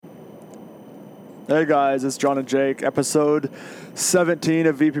Hey guys, it's John and Jake, episode 17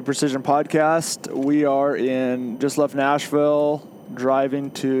 of VP Precision Podcast. We are just left Nashville,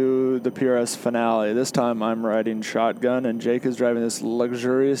 driving to the PRS finale. This time I'm riding shotgun, and Jake is driving this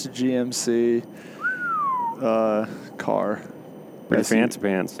luxurious GMC car. Pretty fancy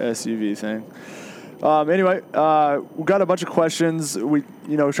pants. SUV thing. Anyway, we've got a bunch of questions. We're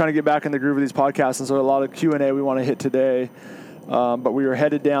trying to get back in the groove of these podcasts, and so a lot of Q&A we want to hit today. But we are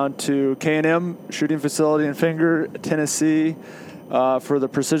headed down to K&M Shooting Facility in Finger, Tennessee, for the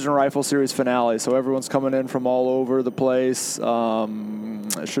Precision Rifle Series finale. So everyone's coming in from all over the place.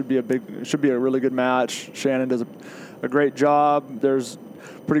 It should be a really good match. Shannon does a great job. There's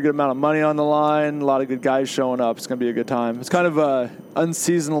a pretty good amount of money on the line. A lot of good guys showing up. It's going to be a good time. It's kind of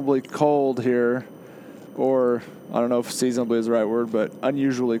unseasonably cold here, or I don't know if seasonably is the right word, but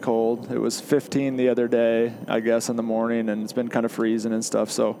unusually cold. It was 15 the other day, I guess, in the morning, and it's been kind of freezing and stuff.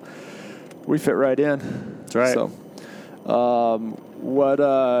 So we fit right in. That's right. So, what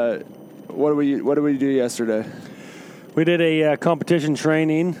did we do yesterday? We did a competition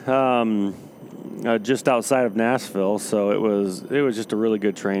training just outside of Nashville, so it was just a really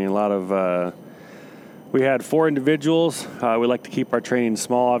good training. A lot of we had 4 individuals. We like to keep our training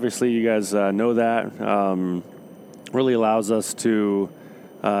small. Obviously, you guys know that. Really allows us to,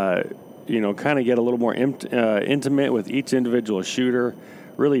 kind of get a little more intimate with each individual shooter,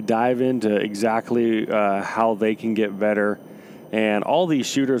 really dive into exactly how they can get better. And all these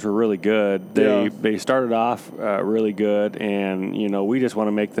shooters were really good. They started off really good, and, we just want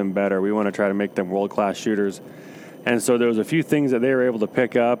to make them better. We want to try to make them world-class shooters. And so there was a few things that they were able to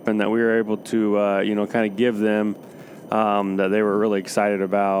pick up and that we were able to, kind of give them that they were really excited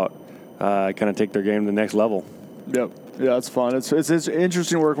about, kind of take their game to the next level. Yep. Yeah, it's fun. It's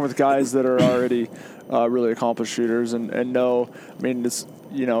interesting working with guys that are already really accomplished shooters and know. I mean, it's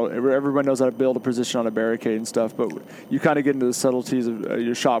everybody knows how to build a position on a barricade and stuff, but you kind of get into the subtleties of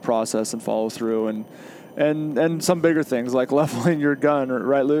your shot process and follow through and some bigger things like leveling your gun,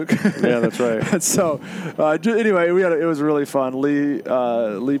 right, Luke? Yeah, that's right. And so, anyway, it was really fun. Lee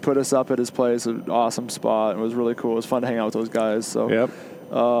put us up at his place, an awesome spot. It was really cool. It was fun to hang out with those guys. So. Yep.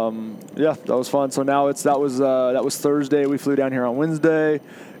 That was fun. So now that was Thursday. We flew down here on Wednesday.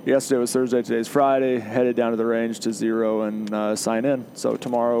 Yesterday was Thursday. Today's Friday. Headed down to the range to Zero and sign in. So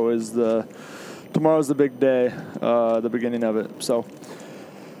tomorrow's the big day, the beginning of it. So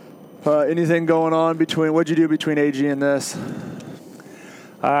anything going on what'd you do between AG and this?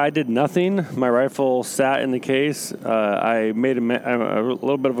 I did nothing. My rifle sat in the case. I made a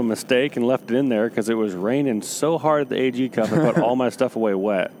little bit of a mistake and left it in there because it was raining so hard at the AG Cup. I put all my stuff away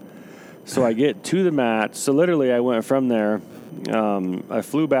wet. So I get to the match. So literally I went from there. I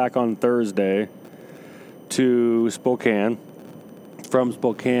flew back on Thursday to Spokane. From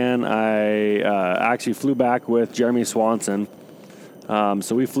Spokane, I actually flew back with Jeremy Swanson.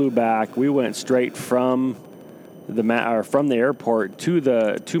 So we flew back. We went straight from from the airport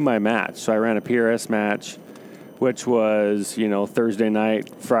to my match. So I ran a PRS match, which was Thursday night,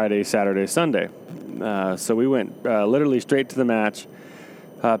 Friday, Saturday, Sunday. So we went literally straight to the match.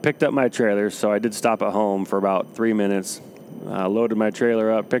 Picked up my trailer, so I did stop at home for about 3 minutes. Loaded my trailer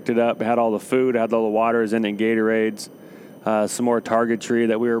up, picked it up, had all the food, had all the waters in it, Gatorades, some more targetry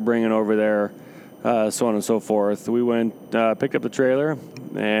that we were bringing over there, so on and so forth. We went, picked up the trailer,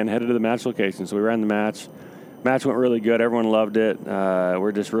 and headed to the match location. So we ran the match. Match went really good. Everyone loved it.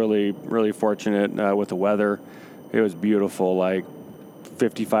 We're just really, really fortunate with the weather. It was beautiful, like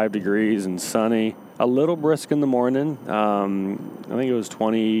 55 degrees and sunny. A little brisk in the morning. I think it was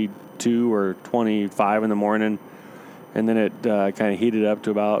 22 or 25 in the morning. And then it kind of heated up to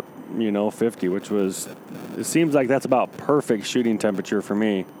about, 50, which was, it seems like that's about perfect shooting temperature for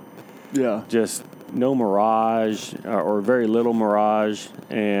me. Yeah. Just no mirage or very little mirage.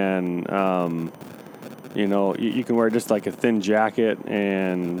 And, you can wear just like a thin jacket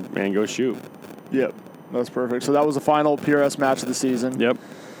and go shoot. Yep, that's perfect. So that was the final PRS match of the season. Yep.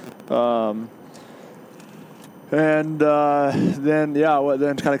 Then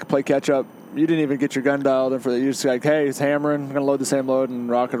kind of play catch up. You didn't even get your gun dialed in for that. You just like, hey, it's hammering. I'm gonna load the same load and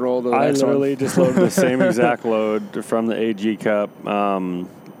rock and roll to the next one. I literally just loaded the same exact load from the AG Cup,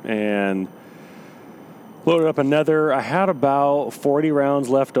 and loaded up another. I had about 40 rounds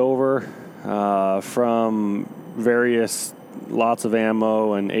left over from various lots of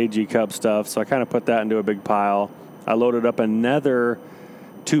ammo and AG Cup stuff, so I kind of put that into a big pile. I loaded up another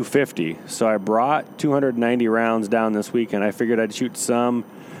 250, so I brought 290 rounds down this weekend. I figured I'd shoot some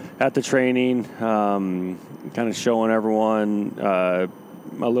at the training, kind of showing everyone a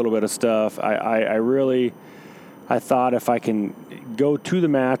little bit of stuff. I I thought if I can go to the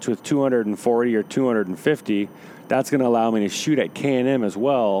match with 240 or 250, that's going to allow me to shoot at K&M as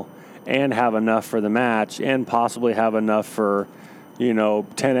well and have enough for the match and possibly have enough for,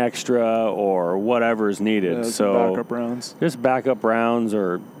 10 extra or whatever is needed. So backup rounds. Just backup rounds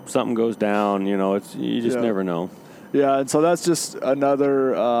or something goes down, you just never know. Yeah, and so that's just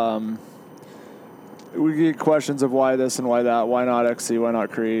another we get questions of why this and why that, why not XC, why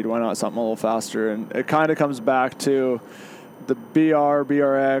not Creed, why not something a little faster, and it kind of comes back to the BR,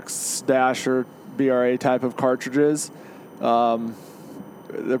 BRX, Dasher, BRA type of cartridges.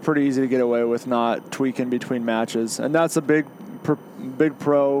 They're pretty easy to get away with not tweaking between matches, and that's a big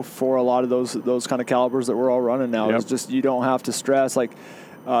pro for a lot of those kind of calibers that we're all running now. Yep. It's just you don't have to stress, like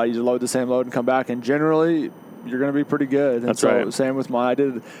you load the same load and come back, and generally you're going to be pretty good. And That's so right. Same with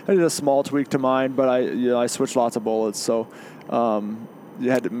mine. I did a small tweak to mine, but I switched lots of bullets, so you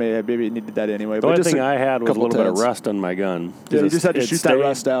had to maybe you needed that anyway. The only thing I had was a little bit of rust on my gun. Yeah, you just had to shoot that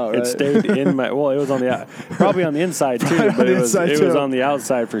rust out, right? It stayed in my. Well, it was on the probably on the inside too, but it was on the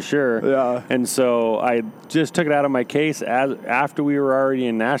outside for sure. Yeah. And so I just took it out of my case after we were already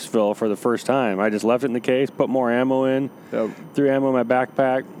in Nashville for the first time. I just left it in the case, put more ammo in, threw ammo in my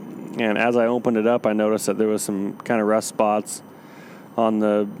backpack, and as I opened it up, I noticed that there was some kind of rust spots on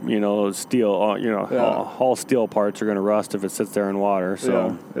the steel. All steel parts are going to rust if it sits there in water.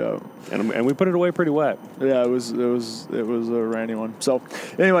 So and we put it away pretty wet. Yeah, it was a rainy one. So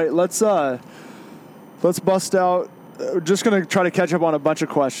anyway, let's bust out. We're just going to try to catch up on a bunch of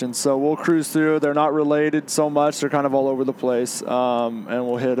questions. So we'll cruise through. They're not related so much. They're kind of all over the place. And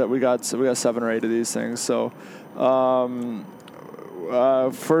we'll hit it. We got 7 or 8 of these things. So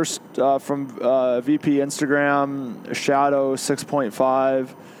first from VP Instagram, Shadow 6.5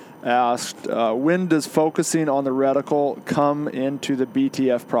 asked, when does focusing on the reticle come into the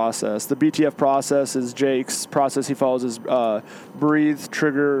BTF process? The BTF process is Jake's process he follows is breathe,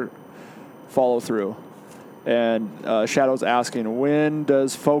 trigger, follow through. And Shadow's asking, when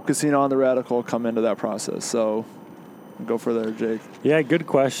does focusing on the reticle come into that process? So go for there, Jake. Yeah, good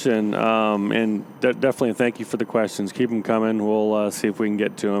question. And definitely thank you for the questions. Keep them coming. We'll see if we can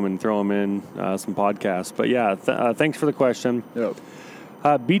get to them and throw them in some podcasts. But yeah, thanks for the question. Yep.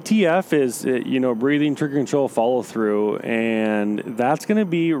 BTF is, breathing, trigger control, follow through. And that's going to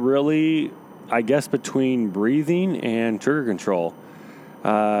be really, I guess, between breathing and trigger control.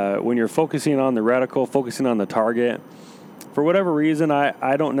 When you're focusing on the reticle, focusing on the target, for whatever reason,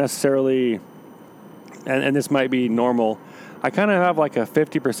 I don't necessarily... And this might be normal. I kind of have like a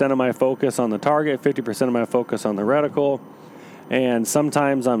 50% of my focus on the target, 50% of my focus on the reticle, and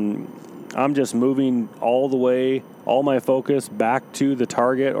sometimes I'm just moving all my focus back to the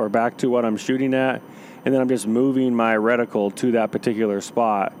target or back to what I'm shooting at, and then I'm just moving my reticle to that particular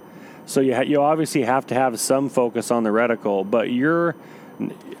spot. So you obviously have to have some focus on the reticle, but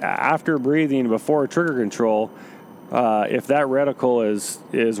after breathing before trigger control. If that reticle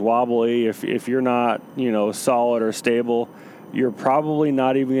is wobbly, if you're not solid or stable, you're probably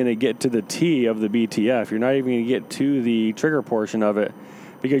not even going to get to the T of the BTF. You're not even going to get to the trigger portion of it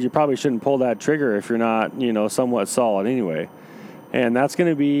because you probably shouldn't pull that trigger if you're not somewhat solid anyway. And that's going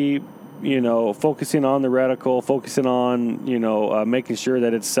to be focusing on the reticle, focusing on making sure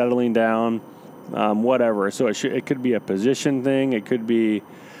that it's settling down, whatever. So it could be a position thing. It could be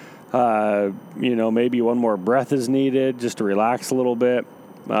maybe one more breath is needed just to relax a little bit.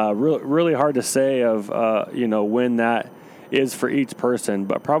 Really hard to say of, when that is for each person,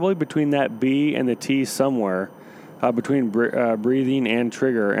 but probably between that B and the T somewhere, between breathing and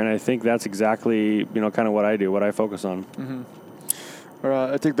trigger. And I think that's exactly, kind of what I do, what I focus on. Mm-hmm.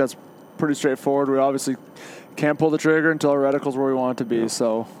 I think that's pretty straightforward. We obviously can't pull the trigger until our reticle's where we want it to be. Yeah.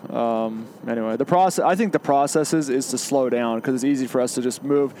 So anyway, I think the process is to slow down because it's easy for us to just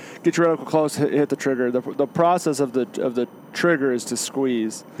move, get your reticle close, hit the trigger. The process of the trigger is to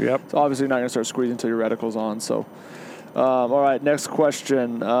squeeze. Yep. So obviously you're not going to start squeezing until your reticle's on. So all right, next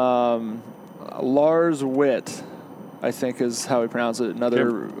question. Lars Witt, I think is how we pronounce it. Another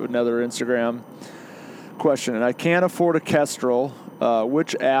Instagram question. And I can't afford a Kestrel.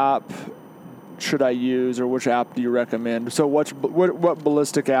 Which app should I use, or which app do you recommend? So what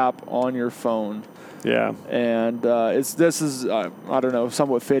ballistic app on your phone? Yeah. And this is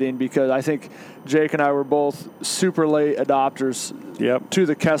somewhat fitting because I think Jake and I were both super late adopters. Yep. To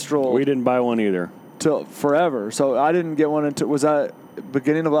the Kestrel. We didn't buy one either. Till forever. So I didn't get one until, was that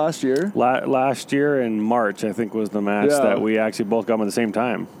beginning of last year? Last year in March, I think, was the match that we actually both got them at the same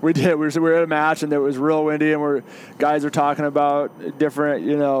time. We did. We were at a match and it was real windy, and guys are talking about different,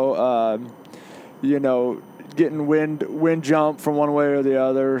 getting wind jump from one way or the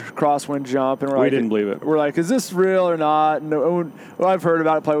other, crosswind jump, and we didn't believe it. We're like, is this real or not? And well, I've heard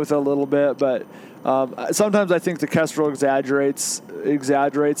about it, play with it a little bit, but sometimes I think the Kestrel exaggerates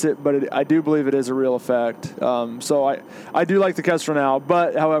it, but I do believe it is a real effect. So I do like the Kestrel now,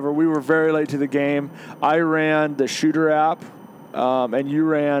 but however, we were very late to the game. I ran the Shooter app, and you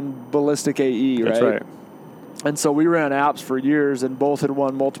ran Ballistic AE, right? That's right. And so we ran apps for years, and both had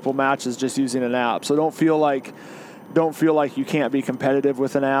won multiple matches just using an app. So don't feel like you can't be competitive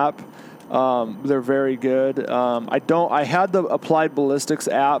with an app. They're very good. I had the Applied Ballistics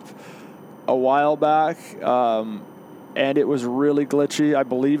app a while back, and it was really glitchy. I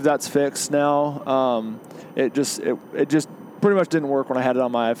believe that's fixed now. It just pretty much didn't work when I had it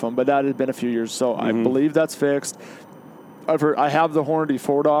on my iPhone, but that had been a few years. So I believe that's fixed. I have the Hornady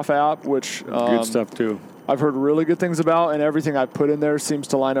Fordoff app, which good stuff too. I've heard really good things about, and everything I put in there seems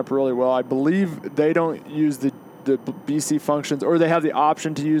to line up really well. I believe they don't use the BC functions, or they have the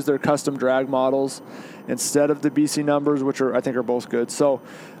option to use their custom drag models instead of the BC numbers, which I think are both good. So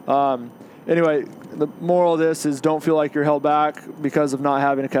anyway, the moral of this is don't feel like you're held back because of not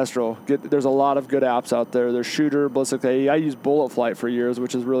having a Kestrel. There's a lot of good apps out there. There's Shooter, Ballistic AE. I used Bullet Flight for years,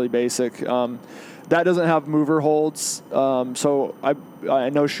 which is really basic. That doesn't have mover holds, so I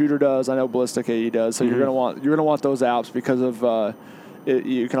know Shooter does. I know Ballistic AE does. So you're gonna want those apps because of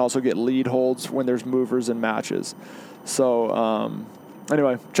you can also get lead holds when there's movers in matches. So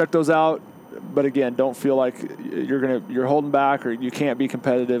anyway, check those out. But again, don't feel like you're holding back or you can't be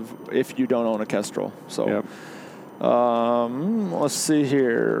competitive if you don't own a Kestrel. So let's see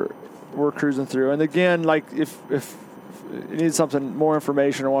here. We're cruising through, and again, like if you need something more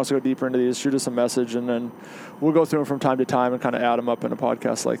information or wants to go deeper into these, shoot us a message, and then we'll go through them from time to time and kind of add them up in a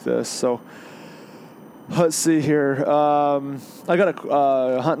podcast like this. So let's see here. I got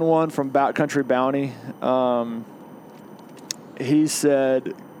a hunting one from Backcountry Bounty. He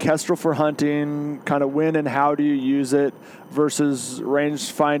said, Kestrel for hunting, kind of when and how do you use it versus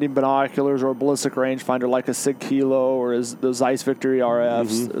range finding binoculars or ballistic range finder like a Sig Kilo or the Zeiss Victory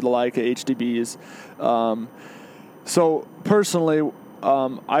RFs, the Leica HDBs. So personally,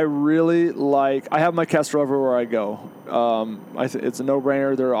 I really like. I have my Kestrel everywhere I go. It's a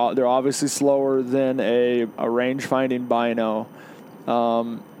no-brainer. They're obviously slower than a range-finding bino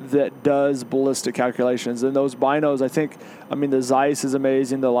that does ballistic calculations. And those binos, the Zeiss is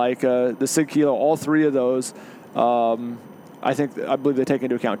amazing. The Leica, the Sig Kilo, all three of those. I believe they take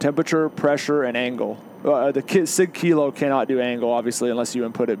into account temperature, pressure, and angle. The Sig Kilo cannot do angle, obviously, unless you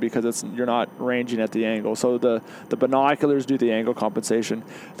input it because you're not ranging at the angle. So the binoculars do the angle compensation.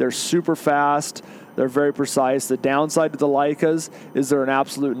 They're super fast. They're very precise. The downside to the Leicas is they're an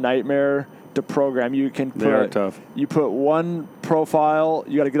absolute nightmare to program. They are tough. You put one profile.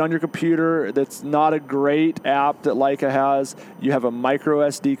 You got to get on your computer. That's not a great app that Leica has. You have a micro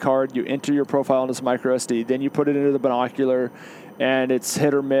SD card. You enter your profile on this micro SD. Then you put it into the binocular, and it's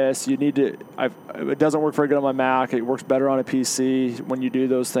hit or miss. You need to. It doesn't work very good on my Mac. It works better on a PC. When you do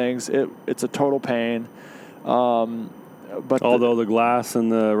those things, it's a total pain. But although the glass and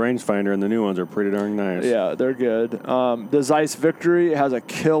the rangefinder and the new ones are pretty darn nice. Yeah, they're good. The Zeiss Victory has a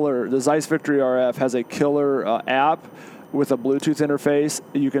killer. The Zeiss Victory RF has a killer app with a Bluetooth interface.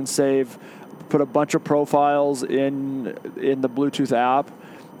 You can put a bunch of profiles in the Bluetooth app,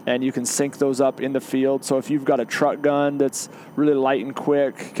 and you can sync those up in the field. So if you've got a truck gun that's really light and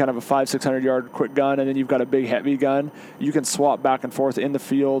quick, kind of a 500-600 yard quick gun, and then you've got a big heavy gun, you can swap back and forth in the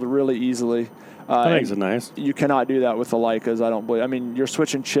field really easily. That makes it nice. You cannot do that with the Leicas, I don't believe. I mean, you're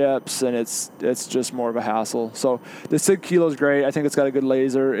switching chips, and it's just more of a hassle. So the Sig Kilo is great. I think it's got a good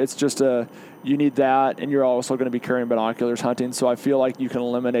laser. It's just you need that, and you're also going to be carrying binoculars hunting. So I feel like you can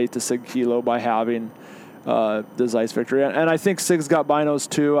eliminate the Sig Kilo by having the Zeiss Victory. And I think Sig's got binos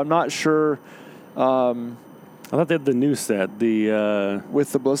too. I'm not sure. I thought they had the new set,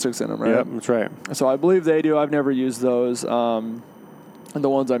 with the ballistics in them, right? Yep, that's right. So I believe they do. I've never used those. And the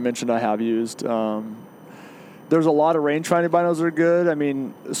ones I mentioned I have used. There's a lot of range-finding binos that are good. I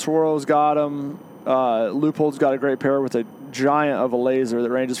mean, Swirl's got them. Leupold's got a great pair with a giant of a laser that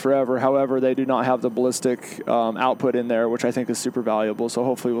ranges forever. However, they do not have the ballistic output in there, which I think is super valuable. So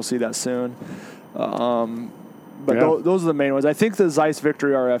hopefully we'll see that soon. Those are the main ones. I think the Zeiss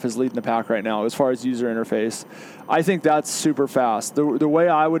Victory RF is leading the pack right now as far as user interface. I think that's super fast. The way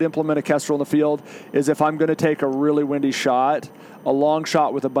I would implement a Kestrel in the field is if I'm going to take a really windy shot, a long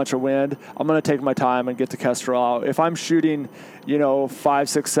shot with a bunch of wind, I'm going to take my time and get the Kestrel out. If I'm shooting, 5,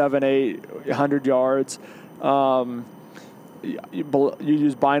 6, 7, 8, 100 yards, you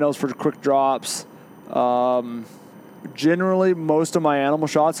use binos for quick drops. Generally, most of my animal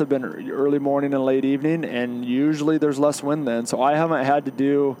shots have been early morning and late evening, and usually there's less wind then. So I haven't had to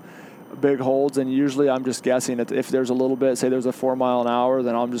do big holds, and usually I'm just guessing if there's a little bit, say there's a 4 mile an hour,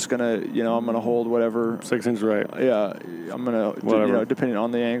 then I'm just gonna, I'm gonna hold whatever 6 inch right. Yeah, I'm gonna, depending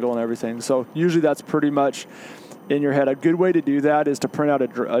on the angle and everything. So usually that's pretty much in your head. A good way to do that is to print out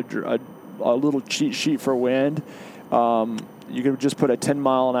a little cheat sheet for wind. You could just put a 10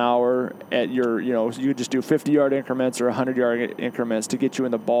 mile an hour at your, you could just do 50 yard increments or 100 yard increments to get you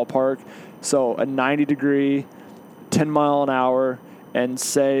in the ballpark. So a 90 degree, 10 mile an hour, and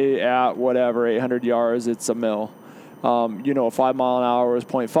say at whatever, 800 yards, it's a mil. A 5 mile an hour is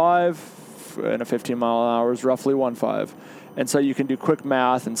 0.5, and a 15 mile an hour is roughly 1.5. And so you can do quick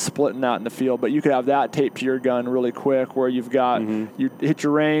math and splitting that in the field, but you could have that taped to your gun really quick where you've got, you hit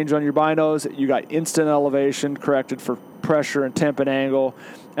your range on your binos, you got instant elevation corrected for pressure and temp and angle,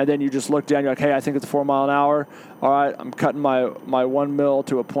 and then you just look down, you're like, hey, I think it's 4 mile an hour. All right, I'm cutting my 1 mil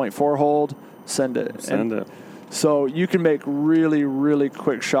to a 0.4 hold, send it. So you can make really, really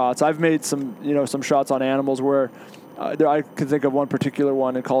quick shots. I've made some shots on animals where I could think of one particular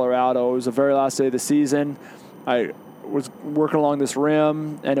one in Colorado. It was the very last day of the season. I was working along this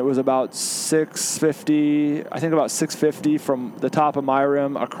rim, and it was about 650 from the top of my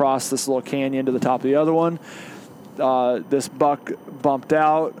rim across this little canyon to the top of the other one. This buck bumped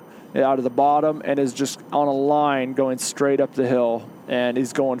out of the bottom and is just on a line going straight up the hill, and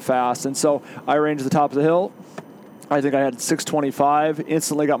he's going fast. And so I ranged the top of the hill. I think I had 625,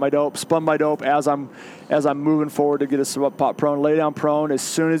 instantly got my dope, spun my dope as I'm moving forward to get a spot prone, lay down prone. As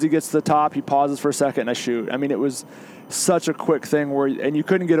soon as he gets to the top, he pauses for a second, and I shoot. I mean, it was such a quick thing and you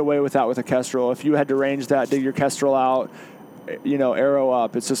couldn't get away with that with a Kestrel. If you had to range that, dig your Kestrel out, arrow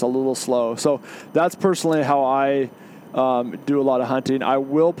up, it's just a little slow. So that's personally how I do a lot of hunting. I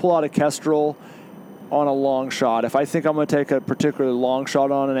will pull out a Kestrel on a long shot. If I think I'm going to take a particularly long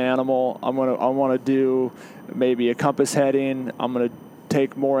shot on an animal, I want to do maybe a compass heading. I'm going to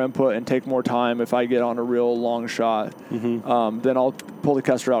take more input and take more time if I get on a real long shot. Then I'll pull the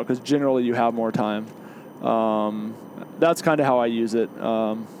Kestrel out because generally you have more time. That's kind of how I use it.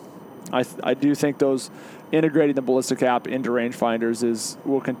 I do think those integrating the ballistic app into rangefinders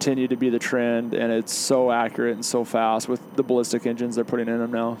will continue to be the trend, and it's so accurate and so fast with the ballistic engines they're putting in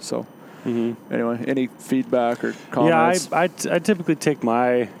them now. So. Anyway, any feedback or comments? Yeah, I typically take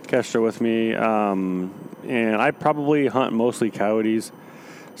my Kestrel with me, and I probably hunt mostly coyotes.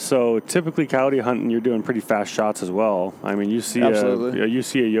 So typically coyote hunting, you're doing pretty fast shots as well. I mean, you see a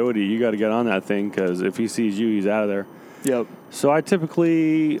Yodi, you got to get on that thing because if he sees you, he's out of there. Yep. So I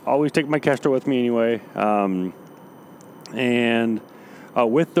typically always take my Kestrel with me anyway, and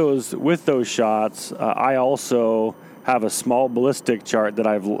with those shots, I also have a small ballistic chart that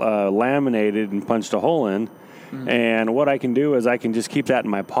I've laminated and punched a hole in. And what I can do is I can just keep that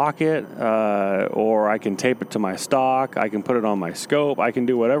in my pocket, or I can tape it to my stock. I can put it on my scope. I can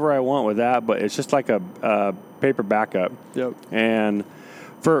do whatever I want with that, but it's just like a paper backup. Yep. And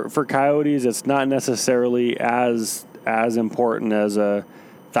for coyotes, it's not necessarily as important as a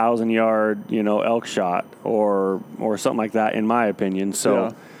 1,000-yard, elk shot or something like that, in my opinion. So.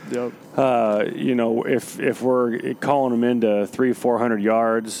 Yeah. Yep. If we're calling them into 300-400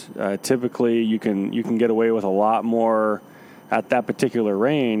 yards, typically you can get away with a lot more at that particular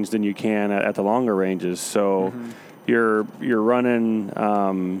range than you can at the longer ranges. So you're running,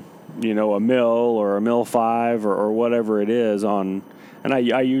 a mill or a mill 5 or whatever it is on, and I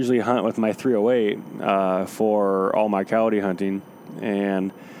usually hunt with my 308 for all my coyote hunting,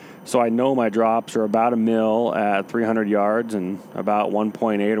 and so I know my drops are about a mil at 300 yards and about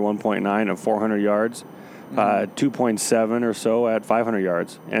 1.8 or 1.9 at 400 yards, 2.7 or so at 500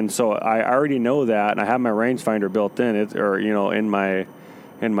 yards. And so I already know that, and I have my rangefinder built in it, in my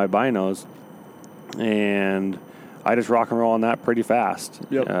binos, and I just rock and roll on that pretty fast.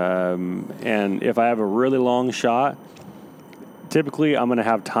 Yep. And if I have a really long shot, typically I'm going to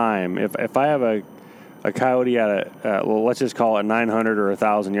have time. If I have a coyote at let's just call it 900 or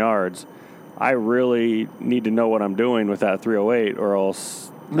 1,000 yards, I really need to know what I'm doing with that 308, or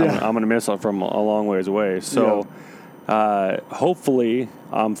else I'm going to miss it from a long ways away. So hopefully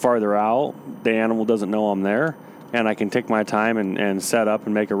I'm farther out, the animal doesn't know I'm there, and I can take my time and set up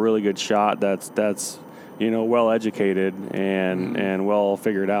and make a really good shot that's well educated and well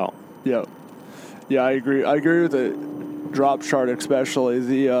figured out. Yeah. Yeah, I agree. I agree with the drop chart, especially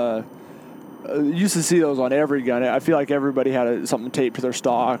the. Used to see those on every gun. I feel like everybody had something taped to their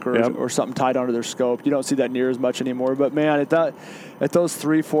stock or something tied onto their scope. You don't see that near as much anymore. But man, at those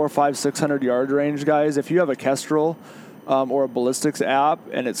 300, 400, 500, 600 yard range, guys, if you have a Kestrel, or a ballistics app,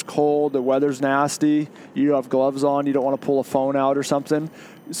 and it's cold, the weather's nasty, you have gloves on, you don't want to pull a phone out or something,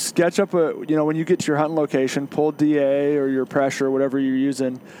 sketch up when you get to your hunting location, pull DA or your pressure, whatever you're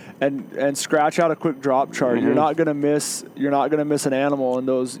using, and scratch out a quick drop chart. Mm-hmm. You're not going to miss an animal in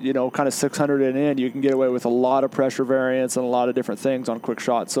those, kind of 600 and in. You can get away with a lot of pressure variants and a lot of different things on quick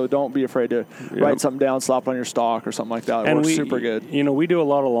shots. So don't be afraid to write something down, slap on your stock or something like that. It works super good. We do a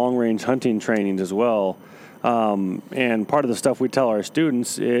lot of long range hunting trainings as well. And part of the stuff we tell our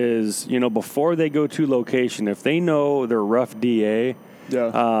students is, before they go to location, if they know their rough DA,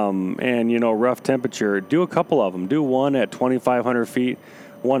 and rough temperature, do a couple of them. Do one at 2,500 feet,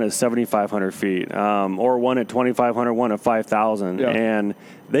 one at 7,500 feet, or one at 2,500, one at 5,000. Yeah. And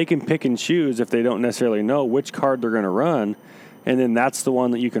they can pick and choose if they don't necessarily know which card they're going to run. And then that's the one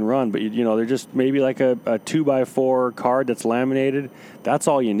that you can run. But, they're just maybe like a 2x4 card that's laminated. That's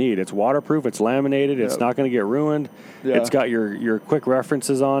all you need. It's waterproof. It's laminated. It's not going to get ruined. Yeah. It's got your quick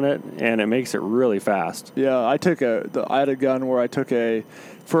references on it, and it makes it really fast. Yeah, I had a gun where I took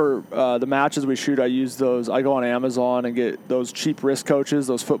for the matches we shoot, I use those. I go on Amazon and get those cheap wrist coaches,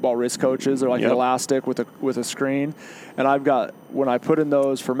 those football wrist coaches. They're like elastic with a screen. And when I put in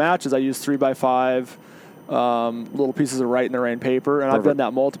those for matches, I use 3x5. Little pieces of Write in the Rain paper, and I've done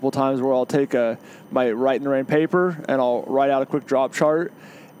that multiple times where I'll take my Write in the Rain paper and I'll write out a quick drop chart,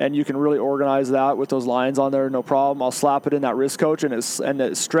 and you can really organize that with those lines on there, no problem. I'll slap it in that wrist coach, and it's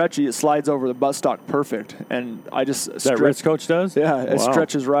stretchy. It slides over the buttstock perfect, and I just that wrist coach does. Yeah, it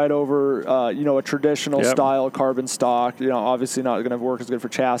stretches right over. A traditional style carbon stock. Obviously not going to work as good for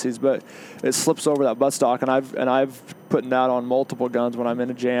chassis, but it slips over that buttstock, and I've putting that on multiple guns when I'm in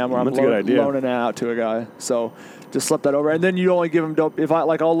a jam or I'm loaning it out to a guy. So just slip that over, and then you only give them dope.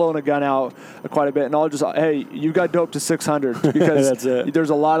 I'll loan a gun out quite a bit, and I'll just, hey, you got dope to 600 because that's it. There's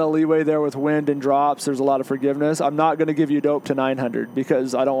a lot of leeway there with wind and drops. There's a lot of forgiveness. I'm not going to give you dope to 900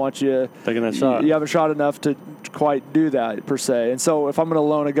 because I don't want you taking that shot. You haven't shot enough to quite do that per se. And so if I'm going to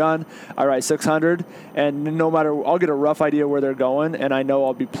loan a gun, I write 600, and no matter, I'll get a rough idea where they're going, and I know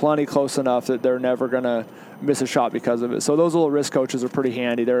I'll be plenty close enough that they're never going to miss a shot because of it. So those little wrist coaches are pretty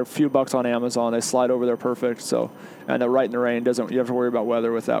handy. They're a few bucks on Amazon. They slide over there perfect. So, and the Write in the Rain you have to worry about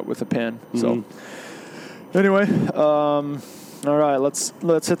weather with a pin. Mm-hmm. So anyway, all right, let's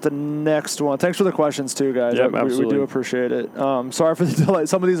hit the next one. Thanks for the questions too, guys. Yep, absolutely. We do appreciate it. Sorry for the delay.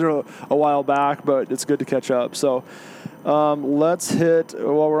 Some of these are a while back, but it's good to catch up. So let's hit,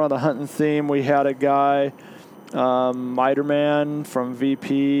 while we're on the hunting theme, we had a guy, Miterman from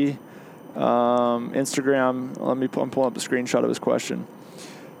VP, Instagram. I'm pulling up the screenshot of his question.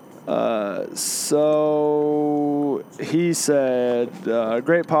 So he said,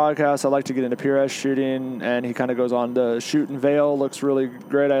 great podcast. I'd like to get into PRS shooting. And he kind of goes on to shoot in Vail. Looks really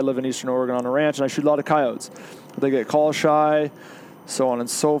great. I live in Eastern Oregon on a ranch, and I shoot a lot of coyotes. They get call shy, so on and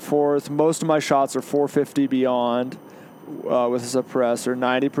so forth. Most of my shots are 450 beyond with a suppressor.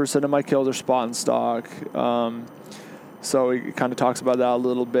 90% of my kills are spot and stock. So he kind of talks about that a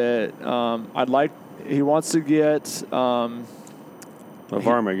little bit. He wants to get a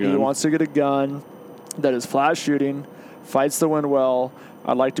varmint gun. He wants to get a gun that is flat shooting, fights the wind well.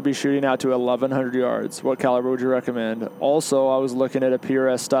 I'd like to be shooting out to 1,100 yards. What caliber would you recommend? Also, I was looking at a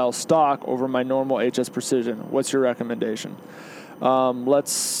PRS style stock over my normal HS Precision. What's your recommendation?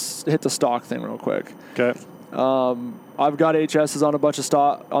 Let's hit the stock thing real quick. Okay. I've got HSs on a bunch of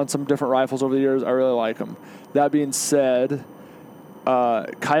stock on some different rifles over the years. I really like them. That being said,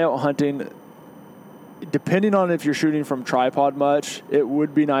 coyote hunting, depending on if you're shooting from tripod much, it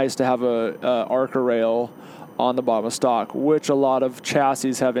would be nice to have a Arca rail on the bottom of stock, which a lot of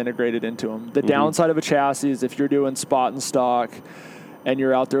chassis have integrated into them. The downside of a chassis is if you're doing spot and stock and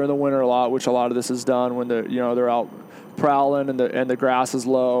you're out there in the winter a lot, which a lot of this is done when they're out prowling and the grass is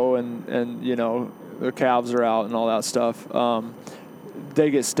low and the calves are out and all that stuff. They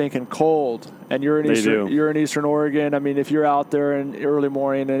get stinking cold, and you're in Eastern Oregon. I mean, if you're out there in early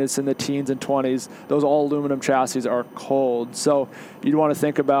morning and it's in the teens and 20s, those all aluminum chassis are cold. So you'd want to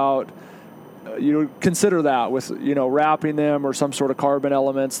think about, consider that with wrapping them or some sort of carbon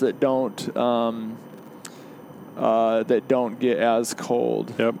elements that don't get as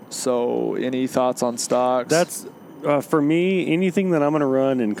cold. Yep. So any thoughts on stocks? That's for me. Anything that I'm going to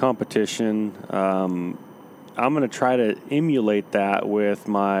run in competition. I'm going to try to emulate that with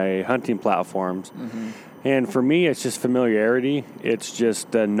my hunting platforms. Mm-hmm. And for me, it's just familiarity. It's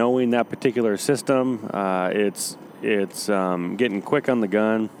just knowing that particular system. It's getting quick on the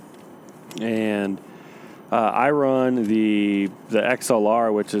gun. And I run the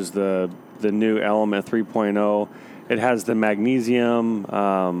XLR, which is the new Element 3.0. it has the magnesium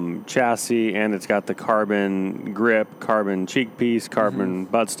chassis, and it's got the carbon grip, carbon cheek piece, carbon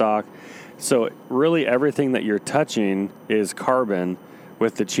buttstock. So really everything that you're touching is carbon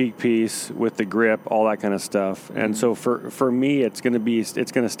with the cheek piece, with the grip, all that kind of stuff. And so for me, it's going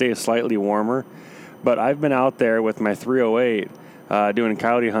to stay slightly warmer. But I've been out there with my 308 doing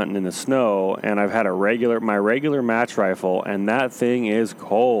coyote hunting in the snow, and I've had my regular match rifle, and that thing is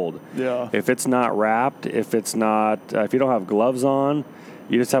cold. Yeah. If it's not wrapped, if you don't have gloves on,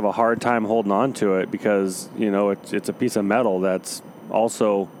 you just have a hard time holding on to it because, it's a piece of metal that's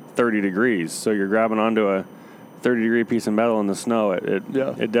also 30 degrees. So you're grabbing onto a 30-degree piece of metal in the snow.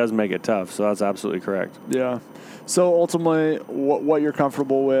 It does make it tough. So that's absolutely correct. Yeah. So ultimately, what you're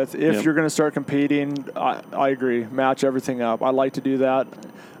comfortable with. If you're going to start competing, I agree. Match everything up. I like to do that.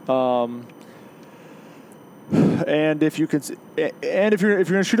 And if you're going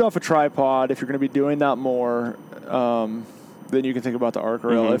to shoot off a tripod, if you're going to be doing that more, then you can think about the arc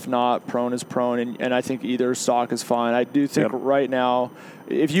rail. If not, prone is prone, and I think either stock is fine. I do think right now,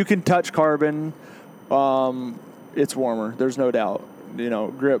 if you can touch carbon, it's warmer. There's no doubt.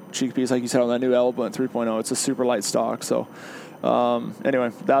 Grip, cheek piece, like you said on that new Element 3.0, it's a super light stock. So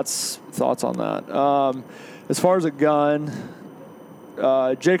anyway, that's thoughts on that. As far as a gun,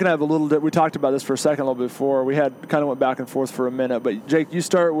 Jake and I have we talked about this for a second a little bit before. We had kind of went back and forth for a minute, but Jake, you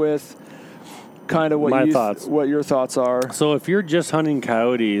start with kind of what your thoughts are. So if you're just hunting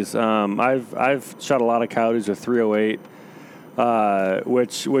coyotes, I've shot a lot of coyotes with 308.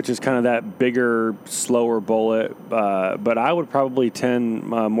 Which is kind of that bigger, slower bullet. But I would probably tend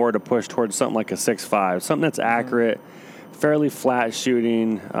more to push towards something like a 6.5, something that's accurate, fairly flat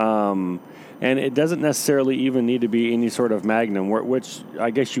shooting, and it doesn't necessarily even need to be any sort of magnum, which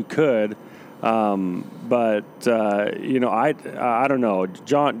I guess you could. But I don't know.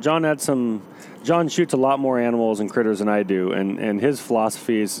 John shoots a lot more animals and critters than I do, and his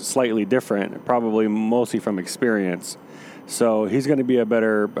philosophy is slightly different, probably mostly from experience. So he's going to be a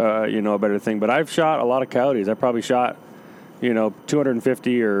better thing. But I've shot a lot of coyotes. I probably shot,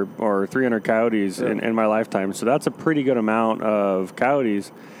 250 or 300 coyotes in my lifetime. So that's a pretty good amount of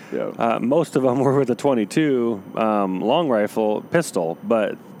coyotes. Yeah. Most of them were with a 22 long rifle pistol.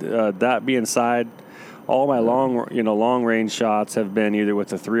 But that being said, all my long range shots have been either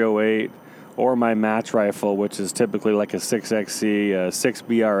with a 308 or my match rifle, which is typically like a 6XC, a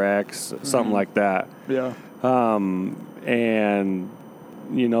 6BRX, something like that. Yeah. And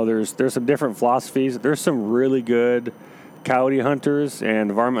there's some different philosophies. There's some really good coyote hunters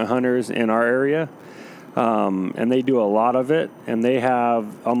and varmint hunters in our area, and they do a lot of it, and they have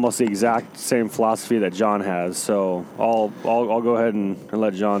almost the exact same philosophy that John has. So I'll go ahead and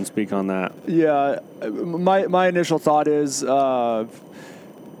let John speak on that. Yeah, my initial thought is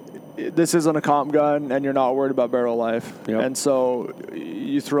this isn't a comp gun, and you're not worried about barrel life. Yep. And so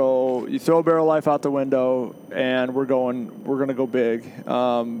you throw barrel life out the window, and we're going to go big,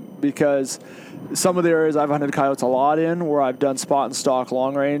 because some of the areas I've hunted coyotes a lot in, where I've done spot and stalk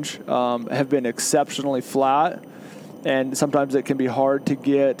long range, have been exceptionally flat, and sometimes it can be hard to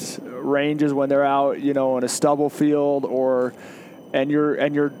get ranges when they're out, in a stubble field and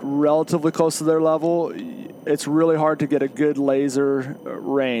you're relatively close to their level. It's really hard to get a good laser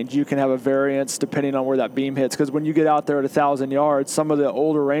range. You can have a variance depending on where that beam hits, because when you get out there at 1,000 yards, some of the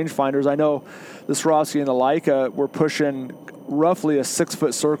older rangefinders, I know the Swarovski and the Leica were pushing roughly a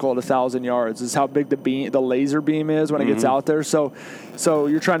 6-foot circle at 1,000 yards. Is how big the laser beam is when it gets out there. So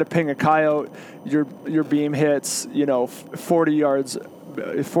you're trying to ping a coyote, your beam hits 40 yards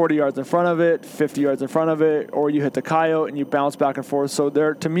in front of it, 50 yards in front of it, or you hit the coyote and you bounce back and forth. So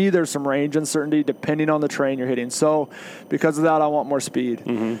to me, there's some range uncertainty depending on the terrain you're hitting. So because of that, I want more speed,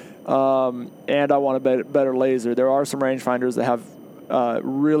 and I want a better laser. There are some rangefinders that have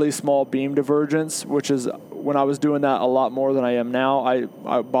really small beam divergence, which is when I was doing that a lot more than I am now.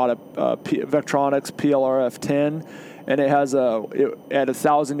 I bought a Vectronics PLRF10. And it has at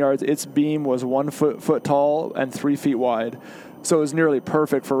 1,000 yards, its beam was 1 foot tall and 3 feet wide. So it was nearly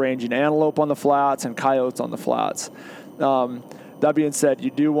perfect for ranging antelope on the flats and coyotes on the flats. That being said,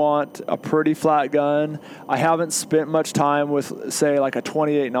 you do want a pretty flat gun. I haven't spent much time with, say, like a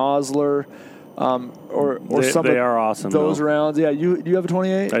 28 Nosler, or some. They are awesome. Those rounds, yeah. You have a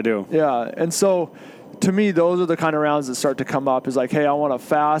 28? I do. Yeah, and so to me, those are the kind of rounds that start to come up. Is like, hey, I want a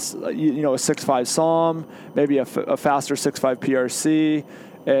fast, a 6.5 SAUM, maybe a faster 6.5 PRC.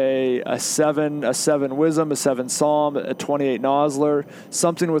 A 7 Wisdom, a 7 SAUM, a 28 Nosler,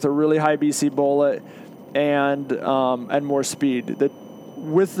 something with a really high BC bullet and more speed.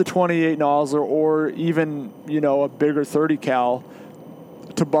 With the 28 Nosler, or even a bigger 30 cal,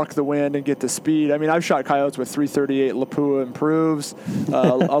 to buck the wind and get the speed. I mean, I've shot coyotes with 338 Lapua improves,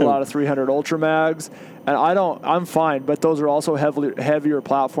 a lot of 300 Ultra Mags, and I'm fine, but those are also heavier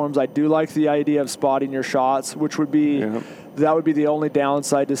platforms. I do like the idea of spotting your shots, which would be, that would be the only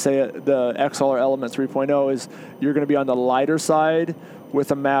downside to say the XL or Element 3.0 is you're going to be on the lighter side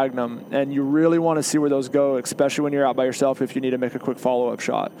with a Magnum, and you really want to see where those go, especially when you're out by yourself if you need to make a quick follow-up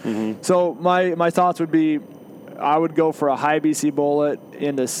shot. So my thoughts would be, I would go for a high BC bullet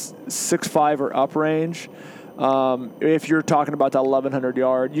in the 6.5 or up range. If you're talking about that 1,100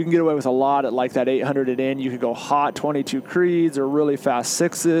 yard, you can get away with a lot at like that 800 and in. You could go hot 22 Creeds or really fast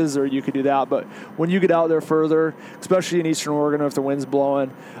 6s, or you could do that. But when you get out there further, especially in Eastern Oregon, if the wind's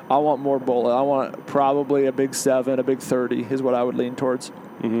blowing, I want more bullet. I want probably a big 7, a big 30 is what I would lean towards.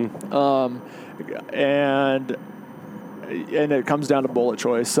 And it comes down to bullet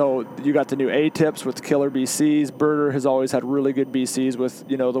choice. So you got the new A-tips with killer BCs. Birder has always had really good BCs with,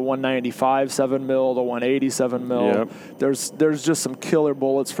 the 195 7mm, the 180 7mm. Yep. There's just some killer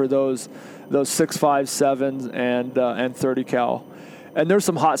bullets for those 6.5 7s and 30 cal. And there's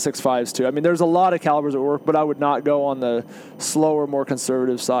some hot 6.5s too. I mean, there's a lot of calibers that work, but I would not go on the slower, more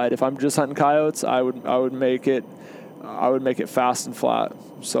conservative side. If I'm just hunting coyotes, I would make it fast and flat.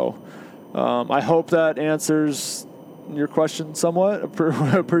 So I hope that answers your question somewhat.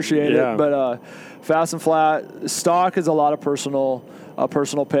 Appreciate it, but fast and flat stock is a lot of personal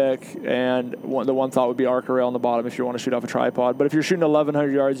pick, and the one thought would be Arca rail on the bottom if you want to shoot off a tripod. But if you're shooting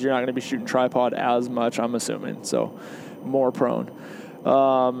 1,100 yards, you're not going to be shooting tripod as much, I'm assuming, so more prone.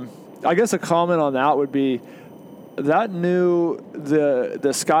 I guess a comment on that would be that the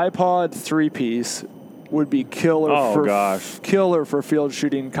SkyPod 3-piece would be killer for field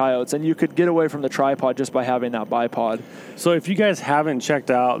shooting coyotes, and you could get away from the tripod just by having that bipod. So if you guys haven't checked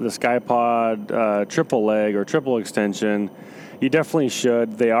out the SkyPod triple leg or triple extension, you definitely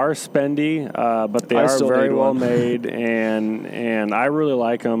should. They are spendy, but they are very well made, and I really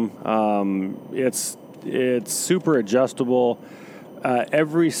like them. It's super adjustable.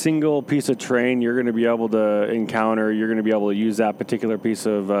 Every single piece of terrain you're going to be able to encounter, you're going to be able to use that particular piece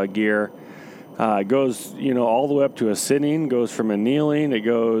of gear. It goes, all the way up to a sitting, goes from a kneeling, it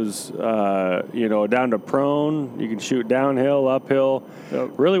goes, down to prone. You can shoot downhill, uphill,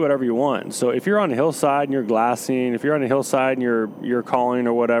 really whatever you want. So if you're on a hillside and you're glassing, if you're on a hillside and you're calling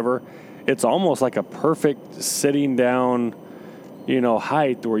or whatever, it's almost like a perfect sitting down,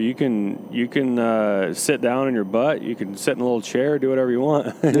 height where you can sit down in your butt, you can sit in a little chair, do whatever you want,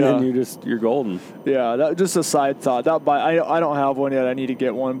 and then you're golden. Yeah, that just a side thought. I don't have one yet. I need to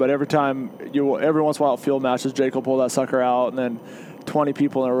get one, but every once in a while at field matches, Jake will pull that sucker out, and then 20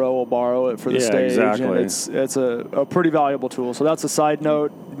 people in a row will borrow it for the stage. Exactly. And it's a pretty valuable tool. So that's a side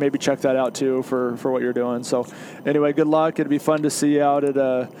note. Maybe check that out too for what you're doing. So anyway, good luck. It'd be fun to see you out at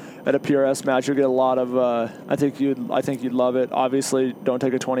a PRS match. You'll get a lot of I think you'd love it. Obviously, don't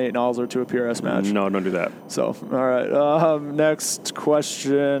take a 28 nozzler to a PRS match. No, don't do that. So all right. Next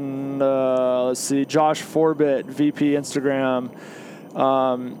question. Let's see. Josh Forbit, VP Instagram.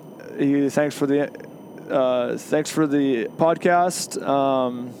 Thanks for the podcast.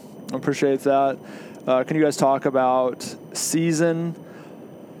 Appreciate that. Can you guys talk about season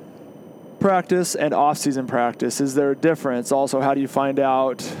practice and off-season practice? Is there a difference? Also, how do you find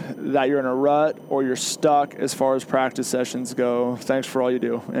out that you're in a rut or you're stuck as far as practice sessions go? Thanks for all you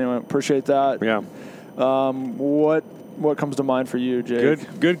do. Anyway, appreciate that. Yeah. What comes to mind for you,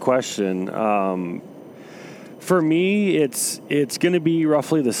 Jake? Good question. For me, it's going to be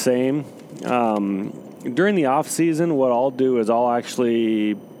roughly the same. During the off season, what I'll do is I'll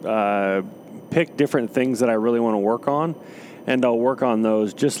actually pick different things that I really want to work on, and I'll work on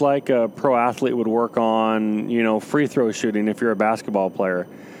those just like a pro athlete would work on, free throw shooting if you're a basketball player.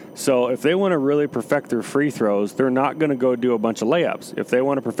 So if they want to really perfect their free throws, they're not going to go do a bunch of layups. If they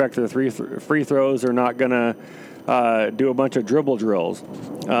want to perfect their free throws, they're not going to do a bunch of dribble drills,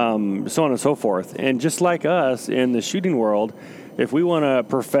 so on and so forth. And just like us in the shooting world, if we want to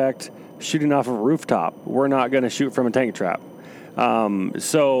perfect shooting off of a rooftop, we're not going to shoot from a tank trap.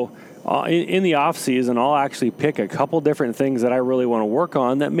 So in the off season, I'll actually pick a couple different things that I really want to work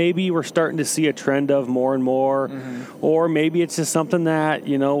on that maybe we're starting to see a trend of more and more, or maybe it's just something that,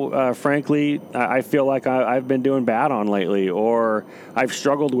 frankly, I feel like I've been doing bad on lately, or I've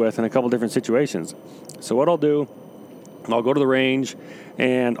struggled with in a couple different situations. So what I'll do, I'll go to the range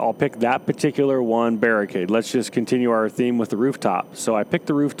and I'll pick that particular one barricade. Let's just continue our theme with the rooftop. So I pick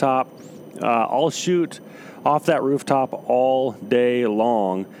the rooftop. I'll shoot off that rooftop all day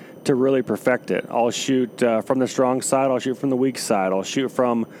long to really perfect it. I'll shoot from the strong side. I'll shoot from the weak side. I'll shoot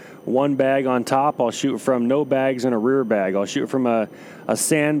from one bag on top. I'll shoot from no bags and a rear bag. I'll shoot from a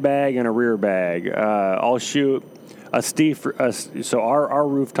sand bag and a rear bag. I'll shoot a steep. So our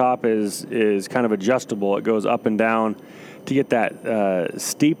rooftop is kind of adjustable. It goes up and down to get that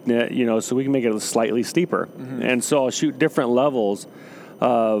steepness, so we can make it slightly steeper. Mm-hmm. And so I'll shoot different levels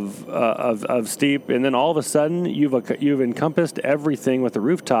of steep, and then all of a sudden you've encompassed everything with the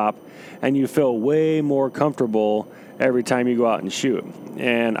rooftop, and you feel way more comfortable every time you go out and shoot.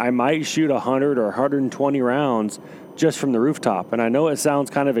 And I might shoot 100 or 120 rounds just from the rooftop. And I know it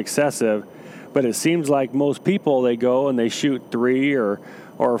sounds kind of excessive, but it seems like most people, they go and they shoot 3 or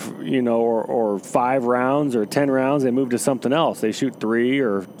 5 rounds or 10 rounds. They move to something else. They shoot 3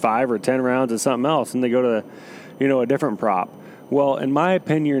 or 5 or 10 rounds of something else, and they go to a different prop. Well, in my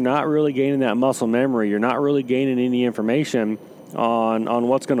opinion, you're not really gaining that muscle memory. You're not really gaining any information on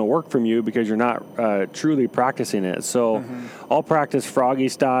what's going to work from you because you're not truly practicing it. So I'll practice froggy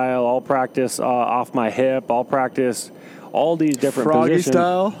style. I'll practice off my hip. I'll practice all these different froggy positions.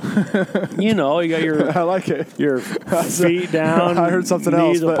 Style? You got your I like it. Your feet down, I heard something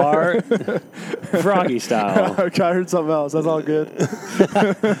knees else, apart. Froggy style. Okay, I heard something else. That's all good.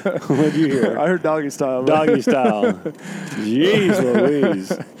 What'd you hear? I heard doggy style. Doggy style. Jeez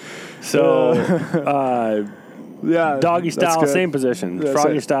Louise. So, doggy style, same position. Yeah,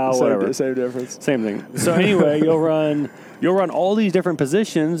 froggy style, whatever. Same difference. Same thing. So anyway, you'll run all these different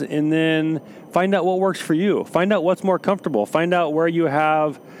positions, and then find out what works for you. Find out what's more comfortable. Find out where you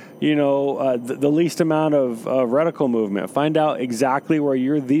have, the least amount of reticle movement. Find out exactly where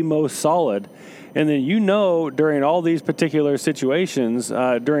you're the most solid. And then during all these particular situations,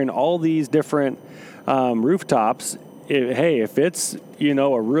 during all these different rooftops, if it's,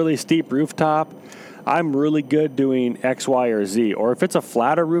 a really steep rooftop, I'm really good doing X, Y, or Z. Or if it's a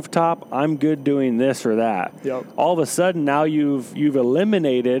flatter rooftop, I'm good doing this or that. Yep. All of a sudden, now you've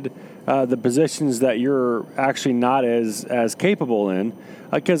eliminated the positions that you're actually not as capable in.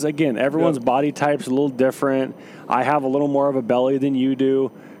 Because, again, everyone's body type's a little different. I have a little more of a belly than you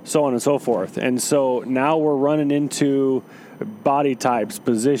do, so on and so forth. And so now we're running into body types,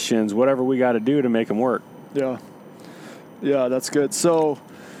 positions, whatever we got to do to make them work. Yeah. Yeah, that's good. So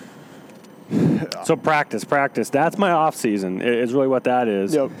practice. That's my off season is really what that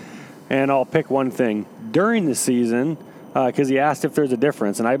is. Yep. And I'll pick one thing. During the season, because he asked if there's a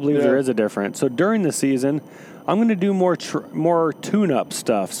difference, and I believe there is a difference. So during the season, I'm going to do more tune-up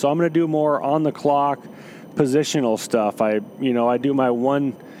stuff. So I'm going to do more on-the-clock positional stuff. I do my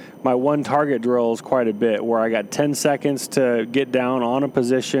one target drills quite a bit, where I got 10 seconds to get down on a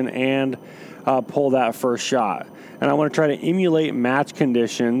position and pull that first shot. And I want to try to emulate match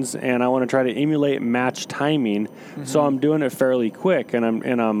conditions, and I want to try to emulate match timing. Mm-hmm. So I'm doing it fairly quick, and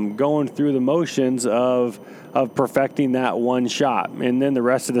I'm going through the motions of perfecting that one shot. And then the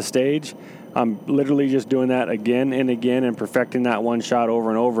rest of the stage, I'm literally just doing that again and again and perfecting that one shot over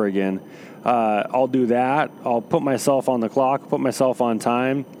and over again. I'll do that. I'll put myself on the clock, put myself on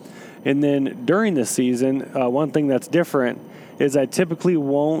time. And then during the season, one thing that's different is I typically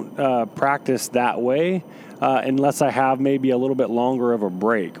won't practice that way unless I have maybe a little bit longer of a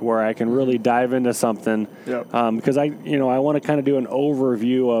break where I can really dive into something. Yep. Because I want to kind of do an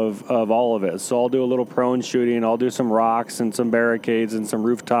overview of all of it. So I'll do a little prone shooting. I'll do some rocks and some barricades and some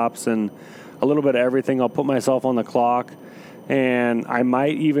rooftops and a little bit of everything. I'll put myself on the clock, and I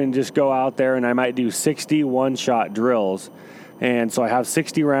might even just go out there and I might do 60 one-shot drills. And so I have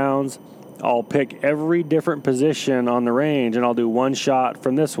 60 rounds. I'll pick every different position on the range, and I'll do one shot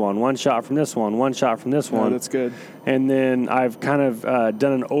from this one, one shot from this one, one shot from this one. That's good. And then I've kind of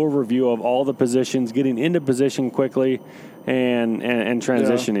done an overview of all the positions, getting into position quickly and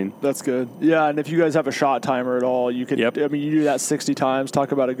transitioning. Yeah, that's good. Yeah, and if you guys have a shot timer at all, you could. Yep. I mean, you do that 60 times.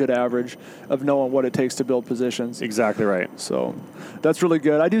 Talk about a good average of knowing what it takes to build positions. Exactly right. So that's really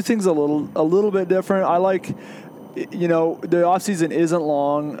good. I do things a little bit different. I like. The off season isn't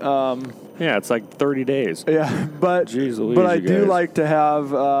long. Yeah, it's like 30 days. Yeah, but Jeez Louise, but I do like to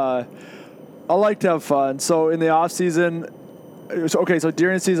have. I like to have fun. So in the off season, so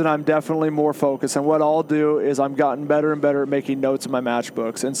during the season, I'm definitely more focused. And what I'll do is I'm gotten better and better at making notes in my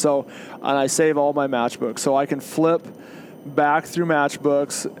matchbooks, and I save all my matchbooks, so I can flip back through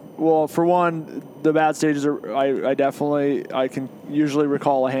matchbooks Well, for one, the bad stages are. I can usually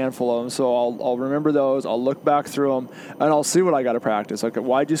recall a handful of them, so I'll remember those. I'll look back through them, and I'll see what I got to practice. Like,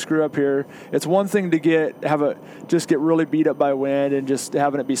 why'd you screw up here? It's one thing to get really beat up by wind and just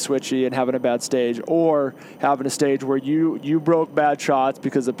having it be switchy and having a bad stage, or having a stage where you broke bad shots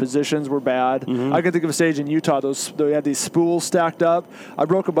because the positions were bad. Mm-hmm. I can think of a stage in Utah. They had these spools stacked up. I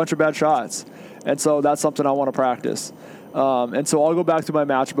broke a bunch of bad shots, and so that's something I want to practice. And so I'll go back to my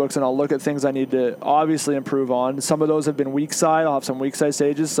match books and I'll look at things I need to obviously improve on. Some of those have been weak side. I'll have some weak side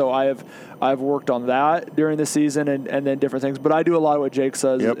stages. So I've worked on that during the season and then different things. But I do a lot of what Jake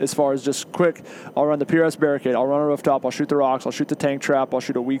says as far as just quick. I'll run the PRS barricade. I'll run a rooftop. I'll shoot the rocks. I'll shoot the tank trap. I'll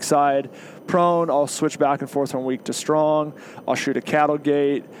shoot a weak side prone. I'll switch back and forth from weak to strong. I'll shoot a cattle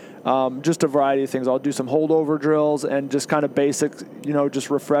gate. Just a variety of things. I'll do some holdover drills and just kind of basic, just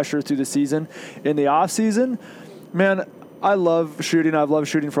refresher through the season. In the off season, man, I love shooting. I've loved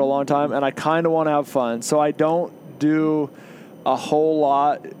shooting for a long time, and I kind of want to have fun. So I don't do a whole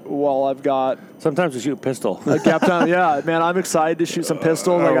lot while I've got. Sometimes we shoot pistol. Yeah, man, I'm excited to shoot some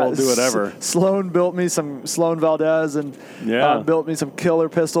pistols. I will do whatever. Sloan built me some Sloan Valdez and built me some killer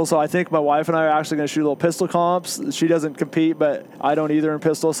pistols. So I think my wife and I are actually going to shoot little pistol comps. She doesn't compete, but I don't either in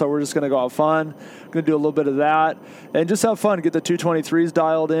pistol. So we're just going to go have fun. Going to do a little bit of that and just have fun. Get the 223s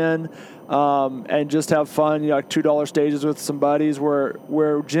dialed in. And just have fun, like $2 stages with some buddies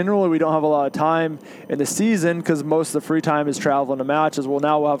where generally we don't have a lot of time in the season because most of the free time is traveling to matches. Well,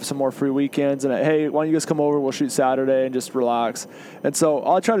 now we'll have some more free weekends and hey, why don't you guys come over? We'll shoot Saturday and just relax. And so